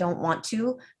I don't want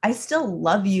to, I still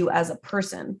love you as a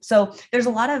person. So there's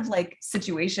a lot of like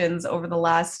situations over the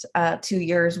last 2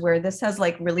 years where this has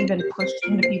like really been pushed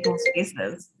into people's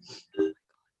faces.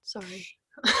 Sorry.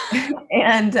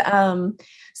 And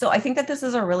so I think that this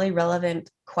is a really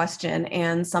relevant question,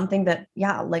 and something that,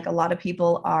 yeah, like a lot of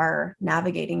people are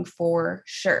navigating for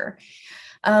sure.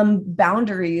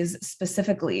 Boundaries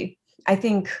specifically, I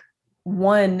think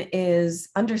one is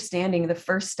understanding the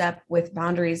first step with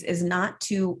boundaries is not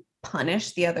to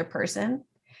punish the other person,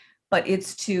 but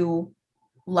it's to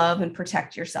love and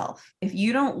protect yourself. If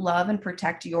you don't love and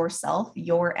protect yourself,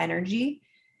 your energy,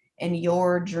 and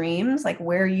your dreams, like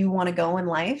where you want to go in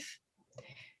life,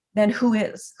 then who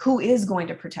is going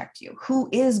to protect you? Who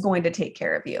is going to take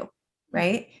care of you?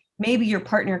 Right? Maybe your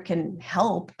partner can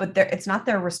help, but it's not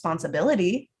their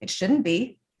responsibility. It shouldn't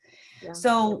be. Yeah.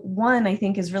 So one, I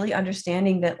think, is really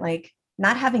understanding that, like,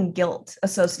 not having guilt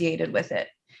associated with it.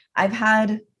 I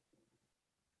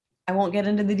won't get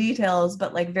into the details,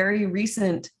 but like very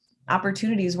recent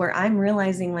opportunities where I'm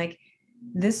realizing like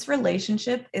this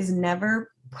relationship is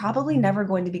probably never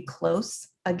going to be close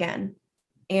again.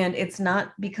 And it's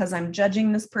not because I'm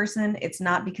judging this person. It's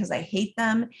not because I hate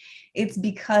them. It's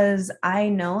because I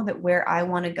know that where I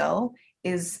want to go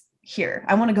is here.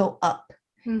 I want to go up.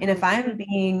 And if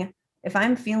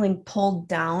I'm feeling pulled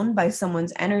down by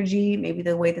someone's energy, maybe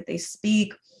the way that they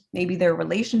speak, maybe their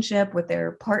relationship with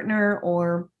their partner,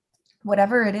 or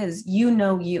whatever it is,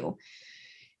 you.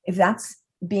 If that's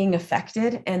being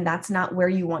affected and that's not where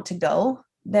you want to go,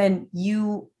 then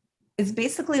it's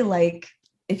basically like,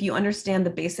 if you understand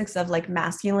the basics of like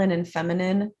masculine and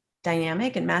feminine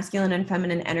dynamic and masculine and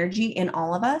feminine energy in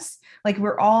all of us, like we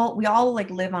all like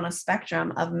live on a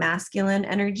spectrum of masculine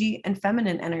energy and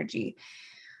feminine energy.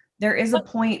 There is a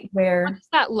point where, what does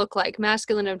that look like,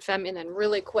 masculine and feminine,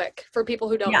 really quick, for people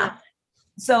who don't know?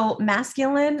 So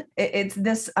masculine, it's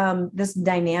this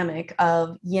dynamic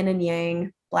of yin and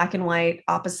yang, black and white,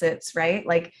 opposites, right?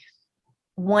 Like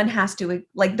one has to,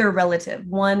 like, they're relative.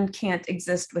 One can't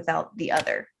exist without the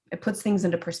other. It puts things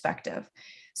into perspective.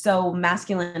 So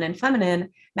masculine and feminine,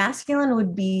 masculine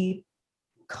would be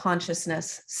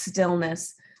consciousness,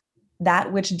 stillness,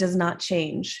 that which does not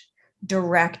change.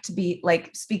 Direct, be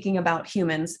like speaking about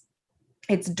humans,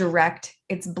 it's direct,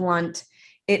 it's blunt,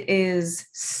 it is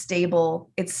stable,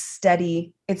 it's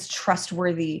steady, it's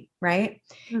trustworthy, right?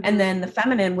 Mm-hmm. And then the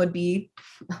feminine would be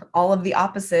all of the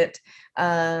opposite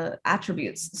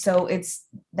attributes. So it's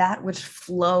that which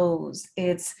flows,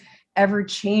 it's ever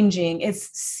changing,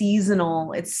 it's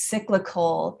seasonal, it's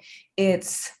cyclical,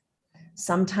 it's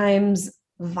sometimes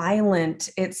violent,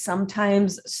 it's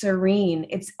sometimes serene,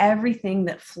 it's everything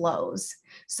that flows.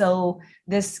 So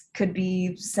this could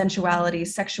be sensuality,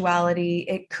 sexuality,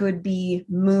 it could be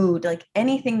mood, like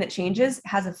anything that changes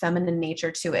has a feminine nature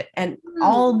to it. And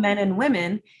all men and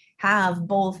women have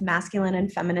both masculine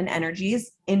and feminine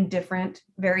energies in different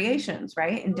variations,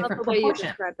 right? In different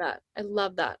proportions. I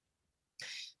love that.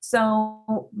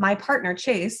 So my partner,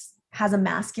 Chase, has a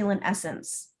masculine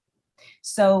essence.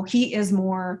 So he is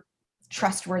more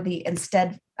trustworthy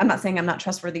instead. I'm not saying I'm not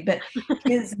trustworthy, but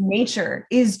his nature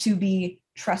is to be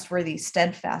trustworthy,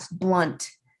 steadfast, blunt,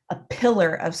 a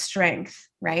pillar of strength,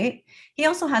 right? He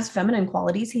also has feminine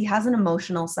qualities. He has an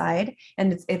emotional side,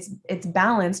 and it's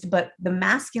balanced, but the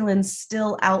masculine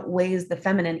still outweighs the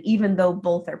feminine, even though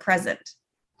both are present.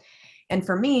 And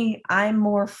for me, I'm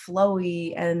more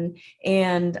flowy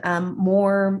and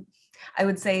more, I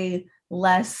would say,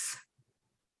 less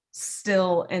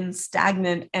still and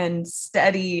stagnant and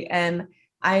steady, and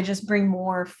I just bring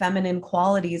more feminine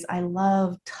qualities. I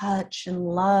love touch and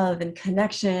love and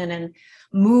connection and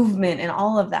movement and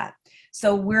all of that.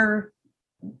 So we're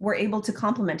able to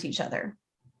complement each other.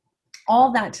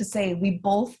 All that to say, we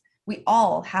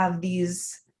all have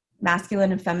these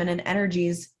masculine and feminine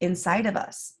energies inside of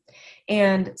us.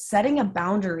 And setting a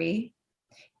boundary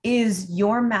is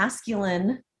your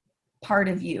masculine part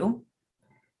of you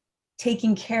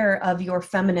taking care of your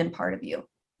feminine part of you.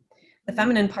 The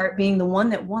feminine part being the one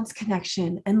that wants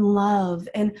connection and love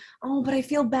and, oh, but I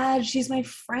feel bad, she's my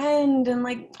friend, and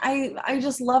like I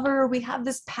just love her, we have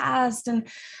this past, and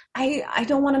I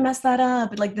don't want to mess that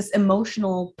up, like this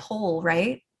emotional pull,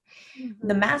 right?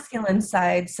 The Mm-hmm. masculine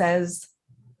side says,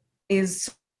 is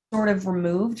sort of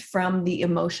removed from the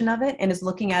emotion of it and is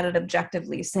looking at it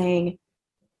objectively, saying,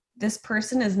 this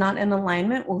person is not in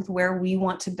alignment with where we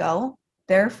want to go.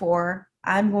 Therefore,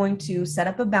 I'm going to set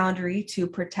up a boundary to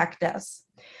protect us.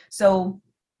 So,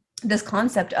 this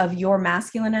concept of your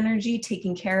masculine energy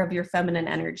taking care of your feminine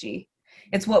energy,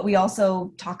 it's what we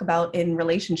also talk about in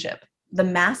relationship. The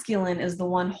masculine is the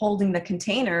one holding the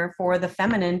container for the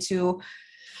feminine to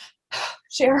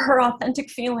share her authentic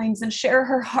feelings and share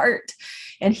her heart.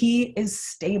 And he is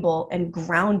stable and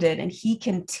grounded, and he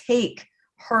can take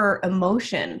her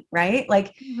emotion, right?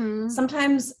 Like Mm-hmm.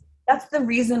 sometimes that's the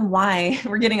reason why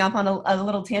we're getting off on a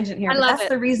little tangent here, I but love that's it.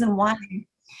 the reason why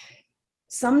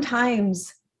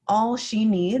sometimes all she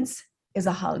needs is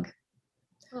a hug.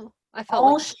 Oh, I felt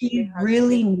like All we she hugged too.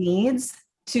 really needs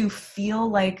to feel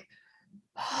like,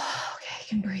 oh, okay, I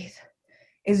can breathe,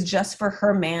 is just for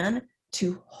her man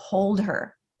to hold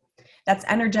her. That's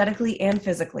energetically and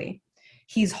physically.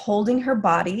 He's holding her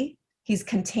body, he's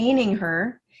containing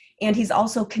her, and he's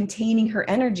also containing her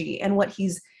energy. And what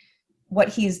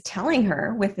he's telling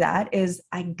her with that is,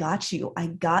 I got you, I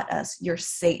got us, you're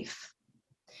safe.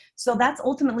 So that's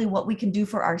ultimately what we can do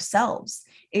for ourselves,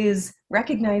 is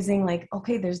recognizing like,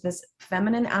 okay, there's this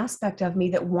feminine aspect of me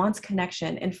that wants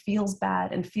connection and feels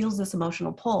bad and feels this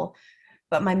emotional pull,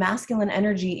 but my masculine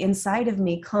energy inside of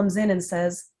me comes in and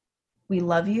says, we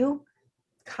love you,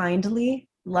 kindly,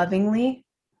 lovingly.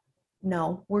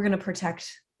 No, we're going to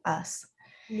protect us.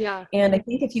 Yeah. And I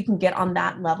think if you can get on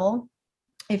that level,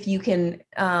 if you can,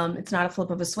 it's not a flip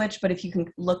of a switch, but if you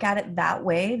can look at it that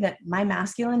way, that my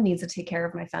masculine needs to take care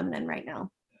of my feminine right now.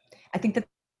 I think that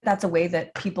that's a way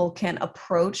that people can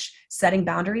approach setting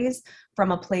boundaries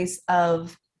from a place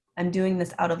of, I'm doing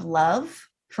this out of love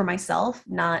for myself,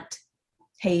 not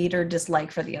hate or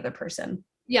dislike for the other person.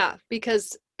 Yeah,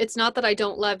 because it's not that I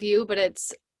don't love you, but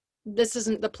it's this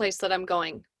isn't the place that I'm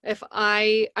going. If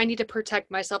I need to protect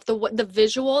myself. The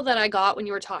visual that I got when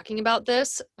you were talking about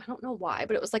this, I don't know why,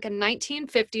 but it was like a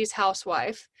 1950s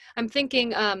housewife. I'm thinking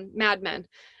Mad Men.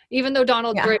 Even though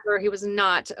Donald Yeah. Draper, he was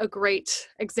not a great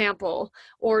example,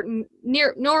 or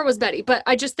near, nor was Betty, but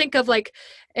I just think of like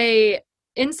a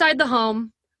inside the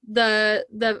home,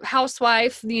 the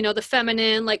housewife, you know, the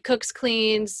feminine, like cooks,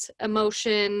 cleans,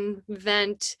 emotion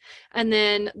vent, and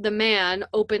then the man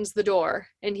opens the door,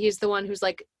 and he's the one who's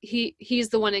like, he's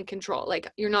the one in control,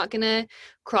 like, you're not gonna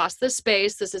cross this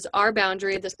space, this is our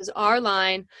boundary, this is our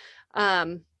line.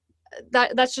 um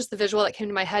that's just the visual that came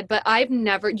to my head, but I've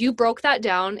never, you broke that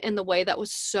down in the way that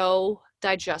was so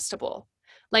digestible.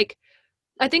 Like,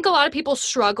 I think a lot of people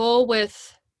struggle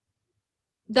with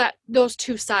that, those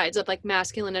two sides of like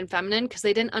masculine and feminine, because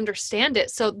they didn't understand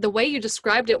it. So the way you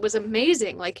described it was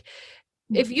amazing. Like,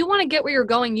 if you want to get where you're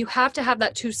going, you have to have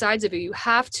that two sides of you. You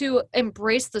have to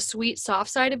embrace the sweet, soft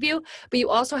side of you, but you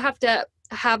also have to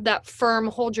have that firm,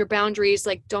 hold your boundaries,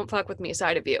 like, don't fuck with me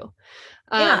side of you.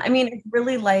 Yeah, Um, I mean, it's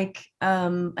really like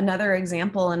another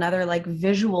example, another like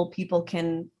visual people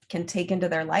can take into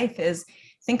their life is,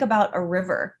 think about a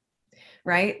river,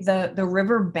 right? The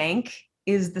river bank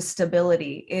is the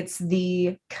stability. It's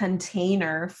the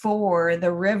container for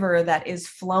the river that is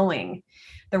flowing.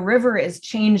 The river is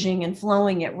changing and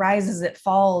flowing. It rises, it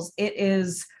falls. It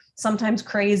is sometimes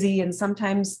crazy and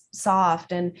sometimes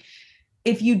soft. And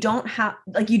if you don't have,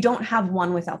 like, you don't have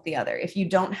one without the other. If you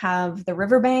don't have the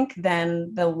riverbank,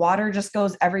 then the water just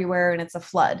goes everywhere and it's a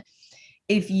flood.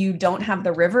 If you don't have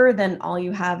the river, then all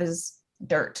you have is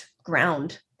dirt,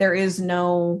 ground. There is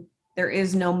no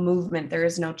movement, there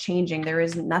is no changing, there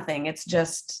is nothing. It's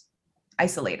just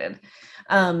isolated.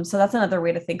 So that's another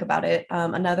way to think about it.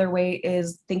 Another way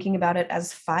is thinking about it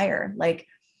as fire. Like,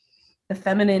 the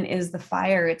feminine is the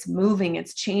fire. It's moving,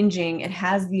 it's changing, it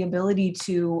has the ability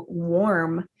to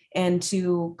warm and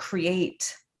to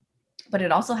create, but it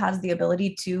also has the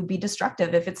ability to be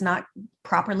destructive if it's not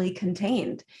properly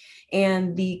contained.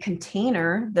 And the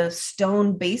container, the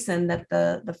stone basin that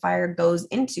the fire goes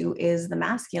into, is the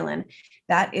masculine.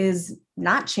 That is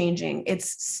not changing,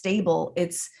 it's stable,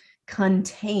 it's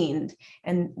contained,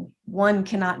 and one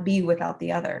cannot be without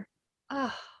the other.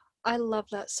 oh, I love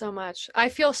that so much. I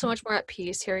feel so much more at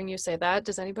peace hearing you say that.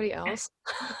 Does anybody else?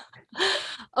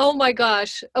 Oh my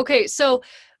gosh. Okay, so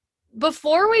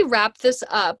before we wrap this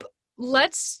up,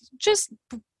 let's just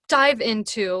dive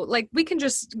into, like, we can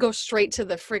just go straight to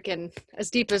the freaking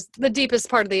the deepest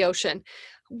part of the ocean.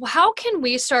 How can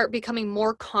we start becoming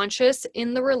more conscious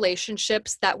in the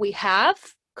relationships that we have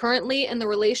currently and the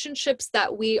relationships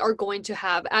that we are going to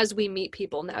have as we meet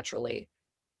people naturally?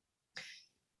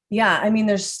 Yeah, I mean,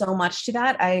 there's so much to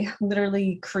that. I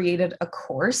literally created a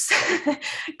course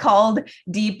called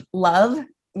Deep Love,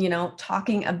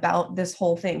 talking about this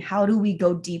whole thing. How do we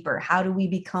go deeper? How do we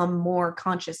become more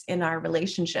conscious in our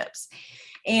relationships?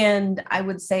 And I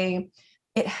would say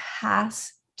it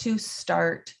has to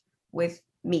start with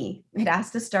me. It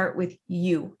has to start with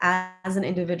you as an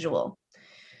individual.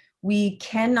 We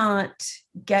cannot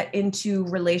get into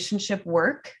relationship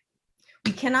work,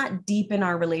 we cannot deepen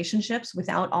our relationships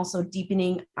without also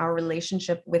deepening our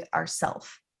relationship with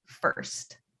ourself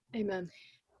first. Amen.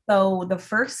 So the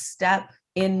first step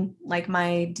in like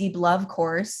my deep love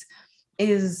course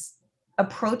is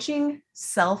approaching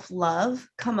self-love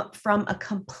come up from a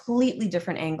completely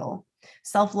different angle.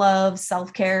 Self-love,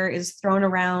 self-care is thrown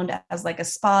around as like a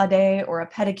spa day or a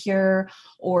pedicure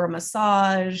or a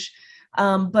massage.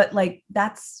 But like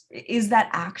is that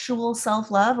actual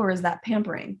self-love or is that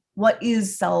pampering? What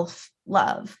is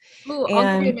self-love? Ooh, I'll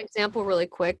give you an And example really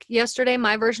quick. Yesterday,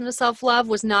 my version of self-love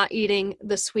was not eating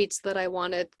the sweets that I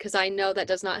wanted because I know that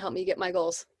does not help me get my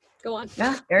goals. Go on.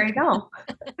 yeah, there you go.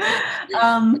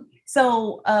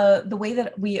 The way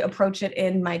that we approach it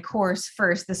in my course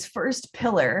first, this first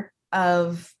pillar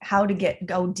of how to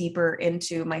go deeper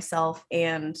into myself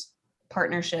and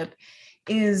partnership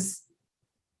is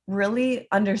really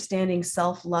understanding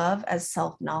self-love as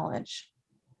self-knowledge.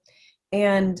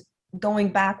 And going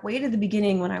back way to the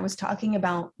beginning when I was talking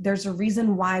about there's a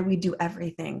reason why we do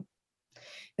everything.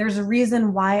 There's a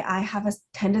reason why I have a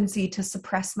tendency to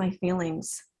suppress my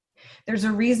feelings. There's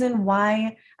a reason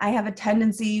why I have a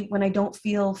tendency when I don't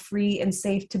feel free and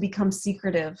safe to become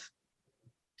secretive.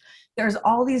 There's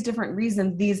all these different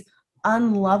reasons, these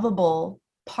unlovable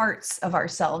parts of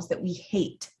ourselves that we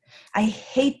hate. I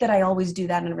hate that I always do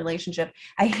that in a relationship.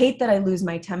 I hate that I lose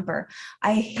my temper.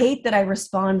 I hate that I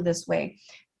respond this way.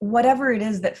 Whatever it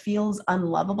is that feels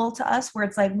unlovable to us, where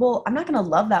it's like, well, I'm not going to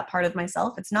love that part of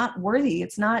myself. It's not worthy.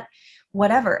 It's not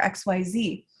whatever,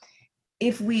 XYZ.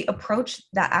 If we approach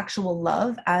that actual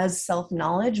love as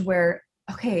self-knowledge, where,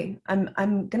 okay, I'm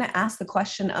going to ask the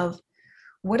question of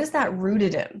what is that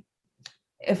rooted in?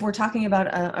 If we're talking about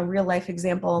a real life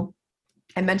example,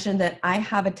 I mentioned that I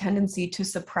have a tendency to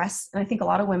suppress, and I think a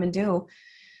lot of women do,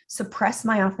 suppress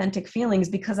my authentic feelings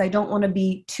because I don't want to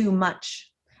be too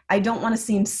much. I don't want to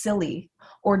seem silly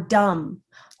or dumb,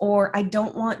 or I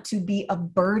don't want to be a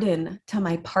burden to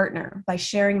my partner by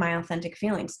sharing my authentic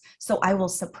feelings. So I will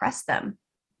suppress them.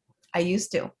 I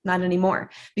used to, not anymore,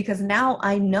 because now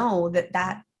I know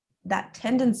that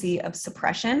tendency of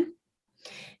suppression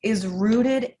is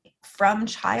rooted from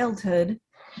childhood,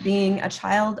 being a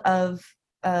child of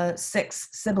 6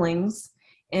 siblings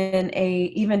in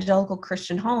a evangelical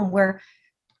Christian home where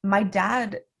my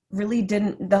dad really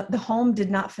the home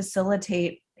did not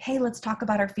facilitate, hey, let's talk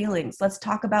about our feelings. Let's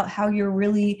talk about how you're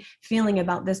really feeling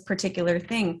about this particular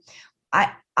thing.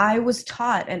 I was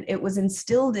taught, and it was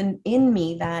instilled in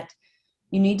me, that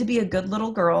you need to be a good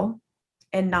little girl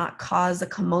and not cause a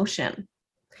commotion.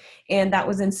 And that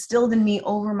was instilled in me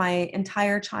over my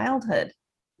entire childhood.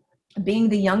 Being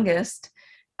the youngest,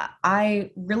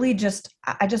 I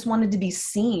just wanted to be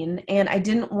seen, and I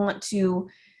didn't want to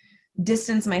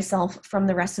distance myself from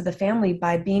the rest of the family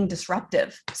by being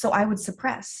disruptive. So I would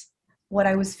suppress what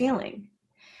I was feeling.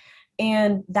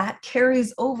 And that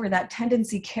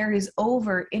tendency carries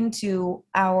over into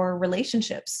our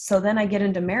relationships. So then I get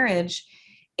into marriage,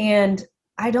 and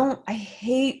I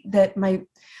hate that my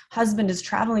husband is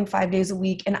traveling 5 days a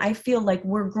week, and I feel like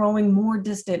we're growing more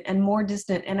distant,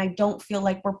 and I don't feel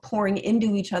like we're pouring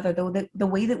into each other the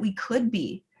way that we could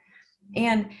be.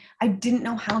 And I didn't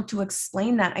know how to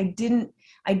explain that. I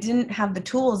didn't have the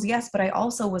tools, yes, but I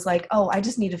also was like, oh, I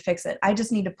just need to fix it. I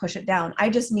just need to push it down. I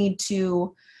just need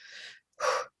to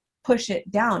push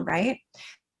it down, right?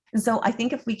 And so I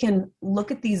think if we can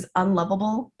look at these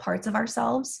unlovable parts of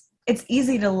ourselves, it's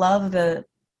easy to love the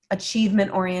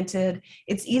achievement oriented.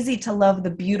 It's easy to love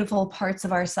the beautiful parts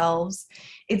of ourselves.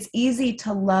 It's easy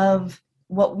to love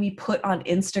what we put on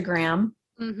Instagram.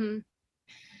 Mm-hmm.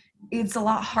 It's a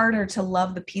lot harder to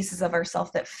love the pieces of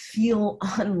ourselves that feel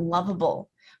unlovable.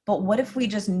 But what if we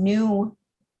just knew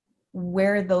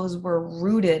where those were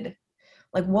rooted?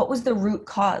 Like, what was the root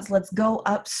cause? Let's go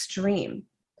upstream.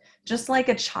 Just like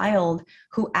a child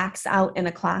who acts out in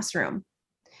a classroom.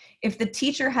 If the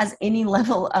teacher has any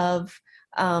level of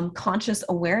conscious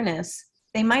awareness,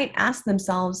 they might ask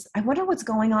themselves, I wonder what's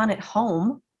going on at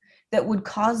home that would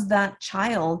cause that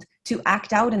child to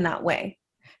act out in that way.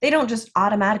 They don't just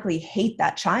automatically hate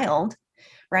that child,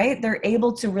 right? They're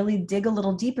able to really dig a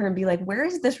little deeper and be like, where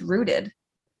is this rooted?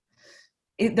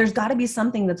 There's got to be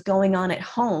something that's going on at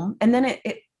home. And then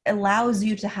it allows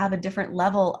you to have a different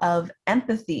level of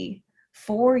empathy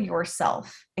for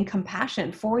yourself and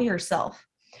compassion for yourself.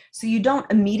 So you don't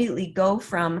immediately go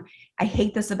from, I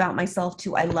hate this about myself,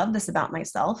 to I love this about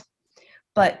myself.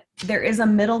 But there is a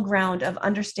middle ground of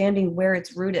understanding where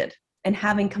it's rooted and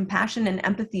having compassion and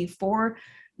empathy for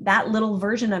that little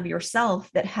version of yourself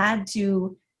that had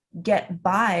to get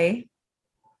by,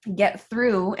 get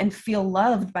through, and feel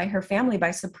loved by her family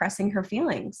by suppressing her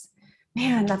feelings.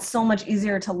 Man, that's so much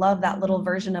easier to love that little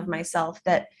version of myself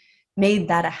that made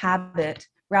that a habit,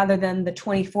 rather than the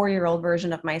 24-year-old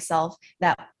version of myself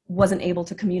that wasn't able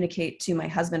to communicate to my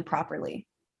husband properly.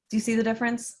 Do you see the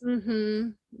difference? Mm-hmm.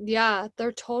 Yeah,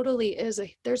 there totally is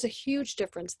there's a huge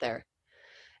difference there.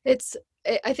 It's,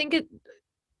 I think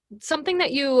something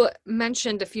that you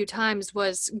mentioned a few times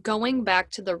was going back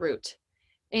to the root.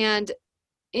 And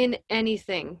in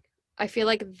anything, I feel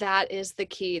like that is the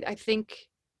key. I think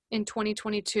in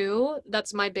 2022,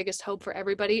 that's my biggest hope for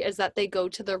everybody, is that they go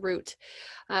to the root.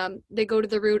 They go to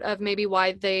the root of maybe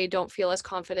why they don't feel as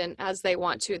confident as they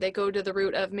want to. They go to the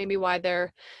root of maybe why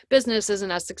their business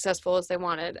isn't as successful as they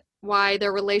wanted, why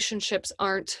their relationships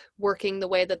aren't working the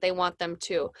way that they want them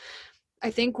to. I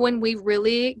think when we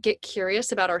really get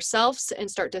curious about ourselves and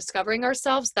start discovering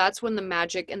ourselves, that's when the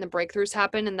magic and the breakthroughs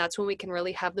happen. And that's when we can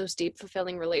really have those deep,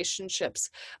 fulfilling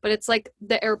relationships. But it's like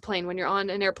the airplane, when you're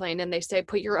on an airplane and they say,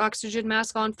 put your oxygen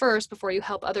mask on first before you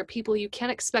help other people. You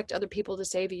can't expect other people to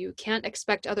save you. You can't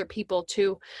expect other people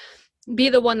to be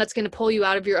the one that's going to pull you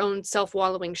out of your own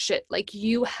self-wallowing shit. Like,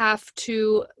 you have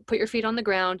to put your feet on the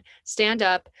ground, stand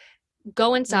up,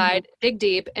 go inside, dig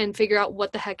deep, and figure out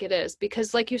what the heck it is.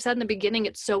 Because like you said in the beginning,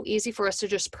 it's so easy for us to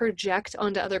just project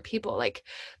onto other people. Like,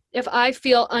 if I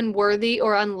feel unworthy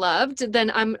or unloved,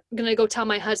 then I'm going to go tell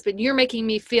my husband, you're making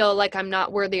me feel like I'm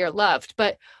not worthy or loved.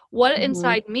 But what Mm-hmm.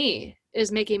 inside me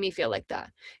is making me feel like that?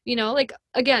 Like,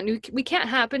 again, we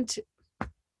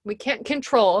can't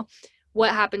control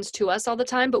what happens to us all the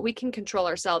time, but we can control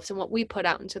ourselves and what we put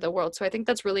out into the world. So I think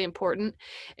that's really important.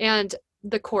 And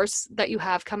the course that you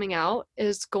have coming out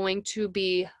is going to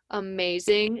be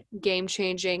amazing,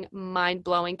 game-changing,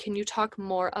 mind-blowing. Can you talk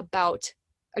more about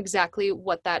exactly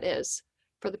what that is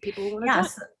for the people who want to join?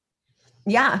 Yes.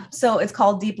 Yeah. So it's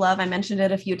called Deep Love. I mentioned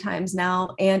it a few times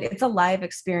now, and it's a live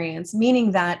experience,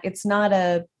 meaning that it's not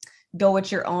a go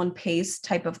at your own pace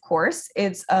type of course.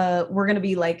 It's we're going to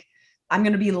be like, I'm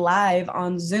going to be live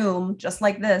on Zoom, just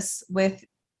like this, with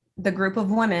the group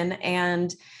of women,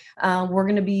 and we're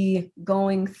going to be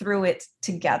going through it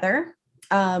together.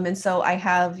 And so I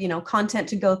have, content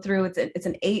to go through. It's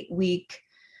an 8-week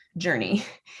journey.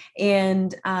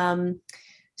 And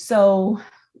so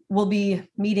we'll be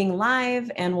meeting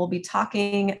live, and we'll be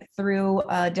talking through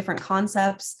different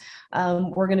concepts.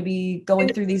 We're going to be going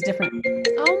through these different.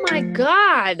 Oh my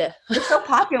God. It's so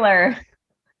popular.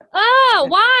 Oh,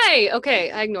 why?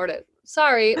 Okay, I ignored it.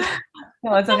 Sorry.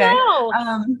 No, it's okay.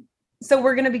 Oh, So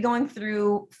we're going to be going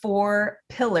through 4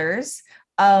 pillars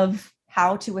of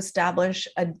how to establish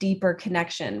a deeper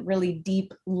connection, really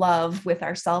deep love with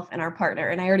ourselves and our partner.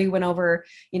 And I already went over,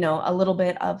 a little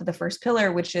bit of the first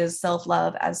pillar, which is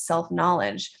self-love as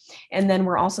self-knowledge. And then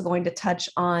we're also going to touch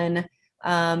on,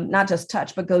 not just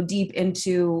touch, but go deep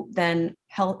into then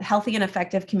healthy and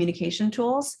effective communication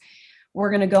tools. We're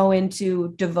going to go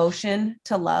into devotion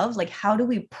to love. Like, how do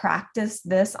we practice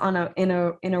this in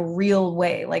a real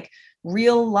way, like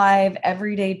real live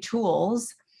everyday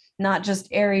tools, not just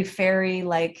airy fairy,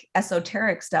 like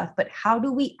esoteric stuff, but how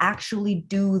do we actually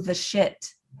do the shit?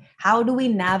 How do we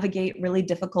navigate really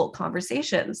difficult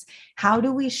conversations? How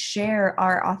do we share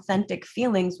our authentic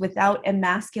feelings without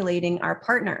emasculating our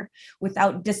partner,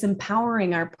 without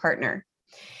disempowering our partner?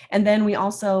 And then we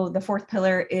also, the 4th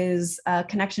pillar is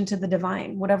connection to the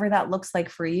divine, whatever that looks like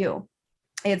for you.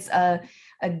 It's a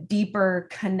deeper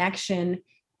connection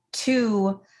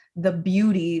to the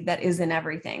beauty that is in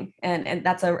everything. And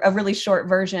that's a really short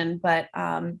version, but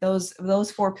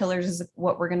those 4 pillars is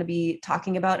what we're going to be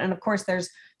talking about. And of course, there's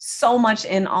so much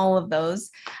in all of those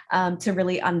to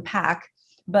really unpack.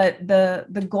 But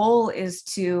the goal is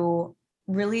to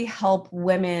really help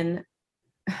women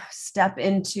step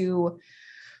into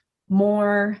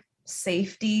more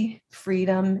safety,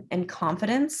 freedom, and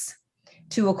confidence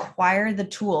to acquire the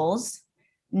tools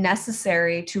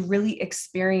necessary to really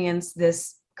experience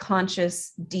this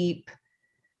conscious, deep,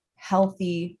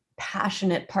 healthy,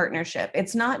 passionate partnership.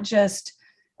 It's not just,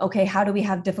 okay, how do we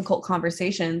have difficult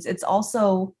conversations? It's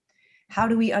also, how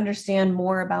do we understand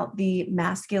more about the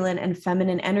masculine and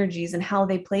feminine energies and how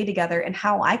they play together and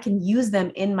how I can use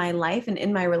them in my life and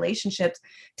in my relationships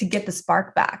to get the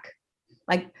spark back?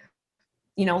 Like,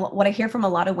 what I hear from a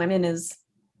lot of women is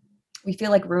we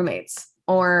feel like roommates,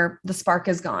 or the spark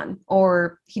is gone,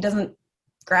 or he doesn't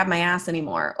grab my ass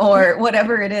anymore, or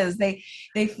whatever it is. They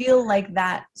feel like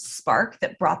that spark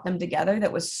that brought them together,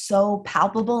 that was so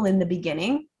palpable in the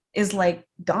beginning, is like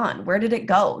gone. Where did it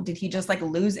go? Did he just like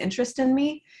lose interest in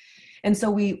me? And so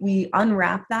we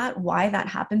unwrap that, why that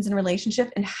happens in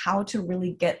relationship, and how to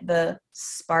really get the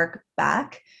spark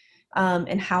back,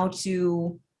 and how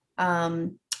to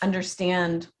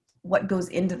understand what goes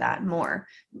into that more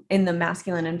in the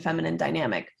masculine and feminine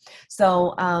dynamic.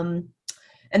 So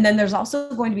and then there's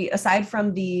also going to be, aside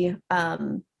from the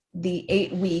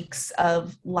 8 weeks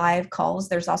of live calls,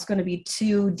 there's also going to be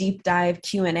 2 deep dive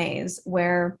Q&As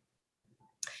where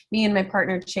me and my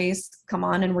partner Chase come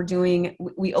on, and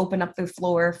we open up the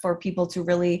floor for people to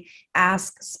really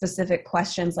ask specific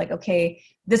questions like, okay,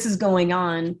 this is going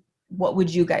on, what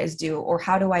would you guys do? Or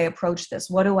how do I approach this?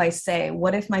 What do I say?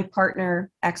 What if my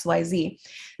partner XYZ?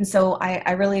 And so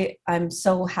I'm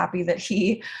so happy that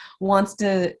he wants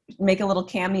to make a little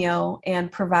cameo and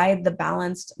provide the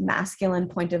balanced masculine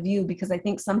point of view, because I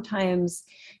think sometimes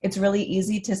it's really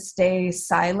easy to stay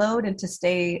siloed and to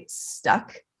stay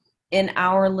stuck in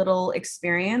our little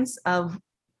experience of,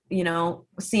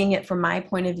 seeing it from my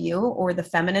point of view or the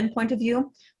feminine point of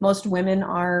view. Most women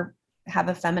have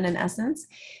a feminine essence.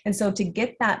 And so to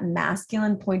get that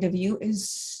masculine point of view is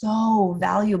so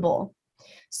valuable.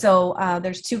 So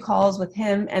there's 2 calls with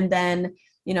him, and then,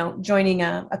 joining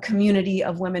a community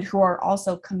of women who are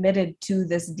also committed to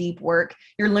this deep work.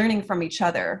 You're learning from each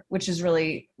other, which is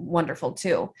really wonderful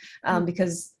too,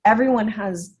 because everyone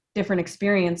has different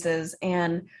experiences,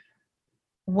 and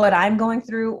what I'm going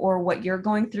through or what you're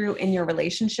going through in your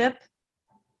relationship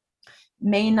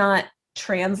may not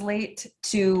translate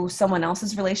to someone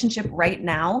else's relationship right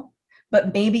now,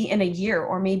 but maybe in a year,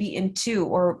 or maybe in 2,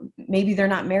 or maybe they're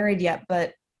not married yet,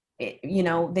 but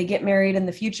they get married in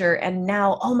the future, and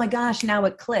now, oh my gosh, now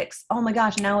it clicks. Oh my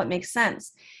gosh, now it makes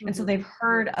sense. Mm-hmm. And so they've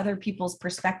heard other people's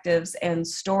perspectives and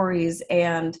stories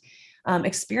and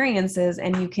experiences,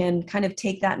 and you can kind of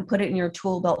take that and put it in your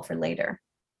tool belt for later.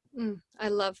 I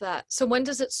love that. So when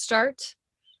does it start?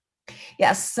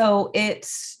 Yes, so it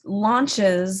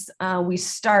launches, we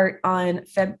start on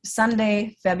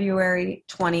Sunday, February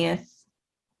 20th,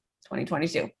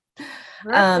 2022.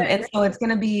 And so it's going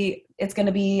to be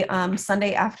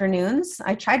Sunday afternoons.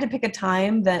 I tried to pick a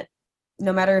time that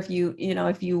no matter if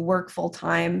you work full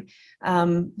time,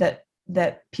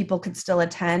 that people could still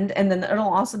attend, and then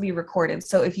it'll also be recorded.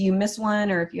 So if you miss one,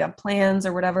 or if you have plans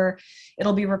or whatever,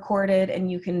 it'll be recorded,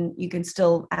 and you can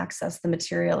still access the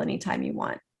material anytime you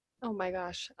want. Oh my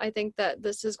gosh. I think that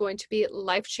this is going to be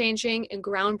life-changing and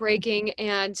groundbreaking,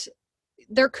 and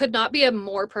there could not be a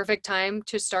more perfect time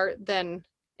to start than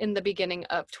in the beginning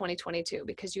of 2022,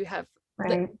 because you have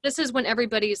this is when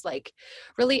everybody's like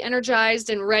really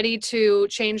energized and ready to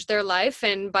change their life.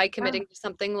 And by committing to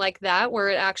something like that, where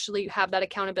it actually, you have that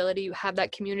accountability, you have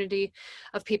that community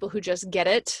of people who just get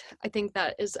it, I think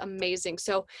that is amazing.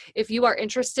 So if you are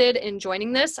interested in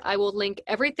joining this, I will link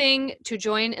everything to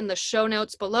join in the show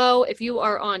notes below. If you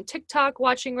are on TikTok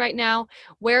watching right now,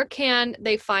 where can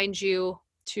they find you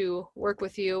to work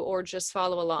with you or just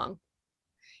follow along?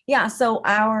 Yeah, so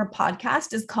our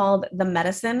podcast is called The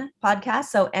Medicin Podcast,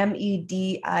 so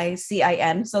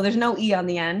MEDICIN. So there's no E on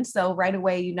the end. So right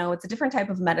away, it's a different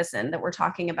type of medicine that we're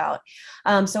talking about.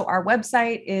 So our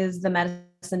website is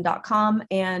themedicin.com,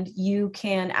 and you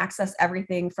can access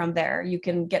everything from there. You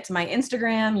can get to my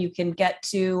Instagram, you can get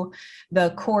to the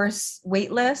course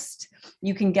waitlist,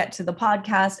 you can get to the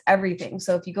podcast, everything.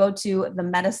 So if you go to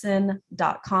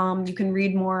themedicin.com, you can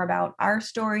read more about our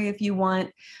story if you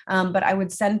want, but I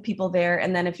would send people there.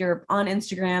 And then if you're on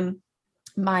Instagram,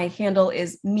 my handle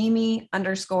is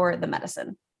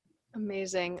Mimi_themedicin.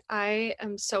 Amazing. I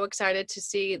am so excited to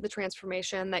see the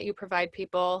transformation that you provide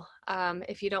people.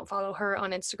 If you don't follow her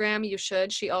on Instagram, you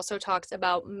should. She also talks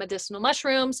about medicinal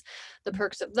mushrooms, the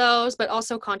perks of those, but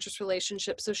also conscious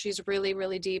relationships. So she's really,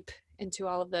 really deep into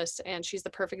all of this. And she's the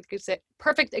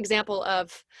perfect example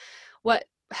of what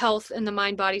health in the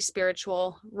mind, body,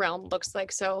 spiritual realm looks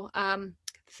like. So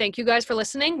thank you guys for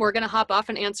listening. We're going to hop off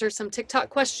and answer some TikTok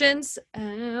questions.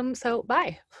 So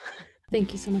bye.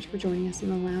 Thank you so much for joining us in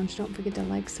the lounge. Don't forget to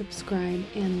like, subscribe,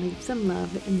 and leave some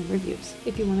love in the reviews.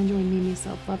 If you want to join Mimi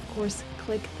Self-Love course,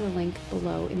 click the link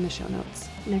below in the show notes.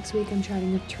 Next week, I'm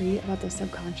chatting with Tree about the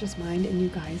subconscious mind, and you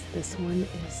guys, this one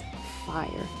is fire.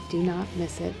 Do not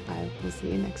miss it. I will see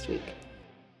you next week.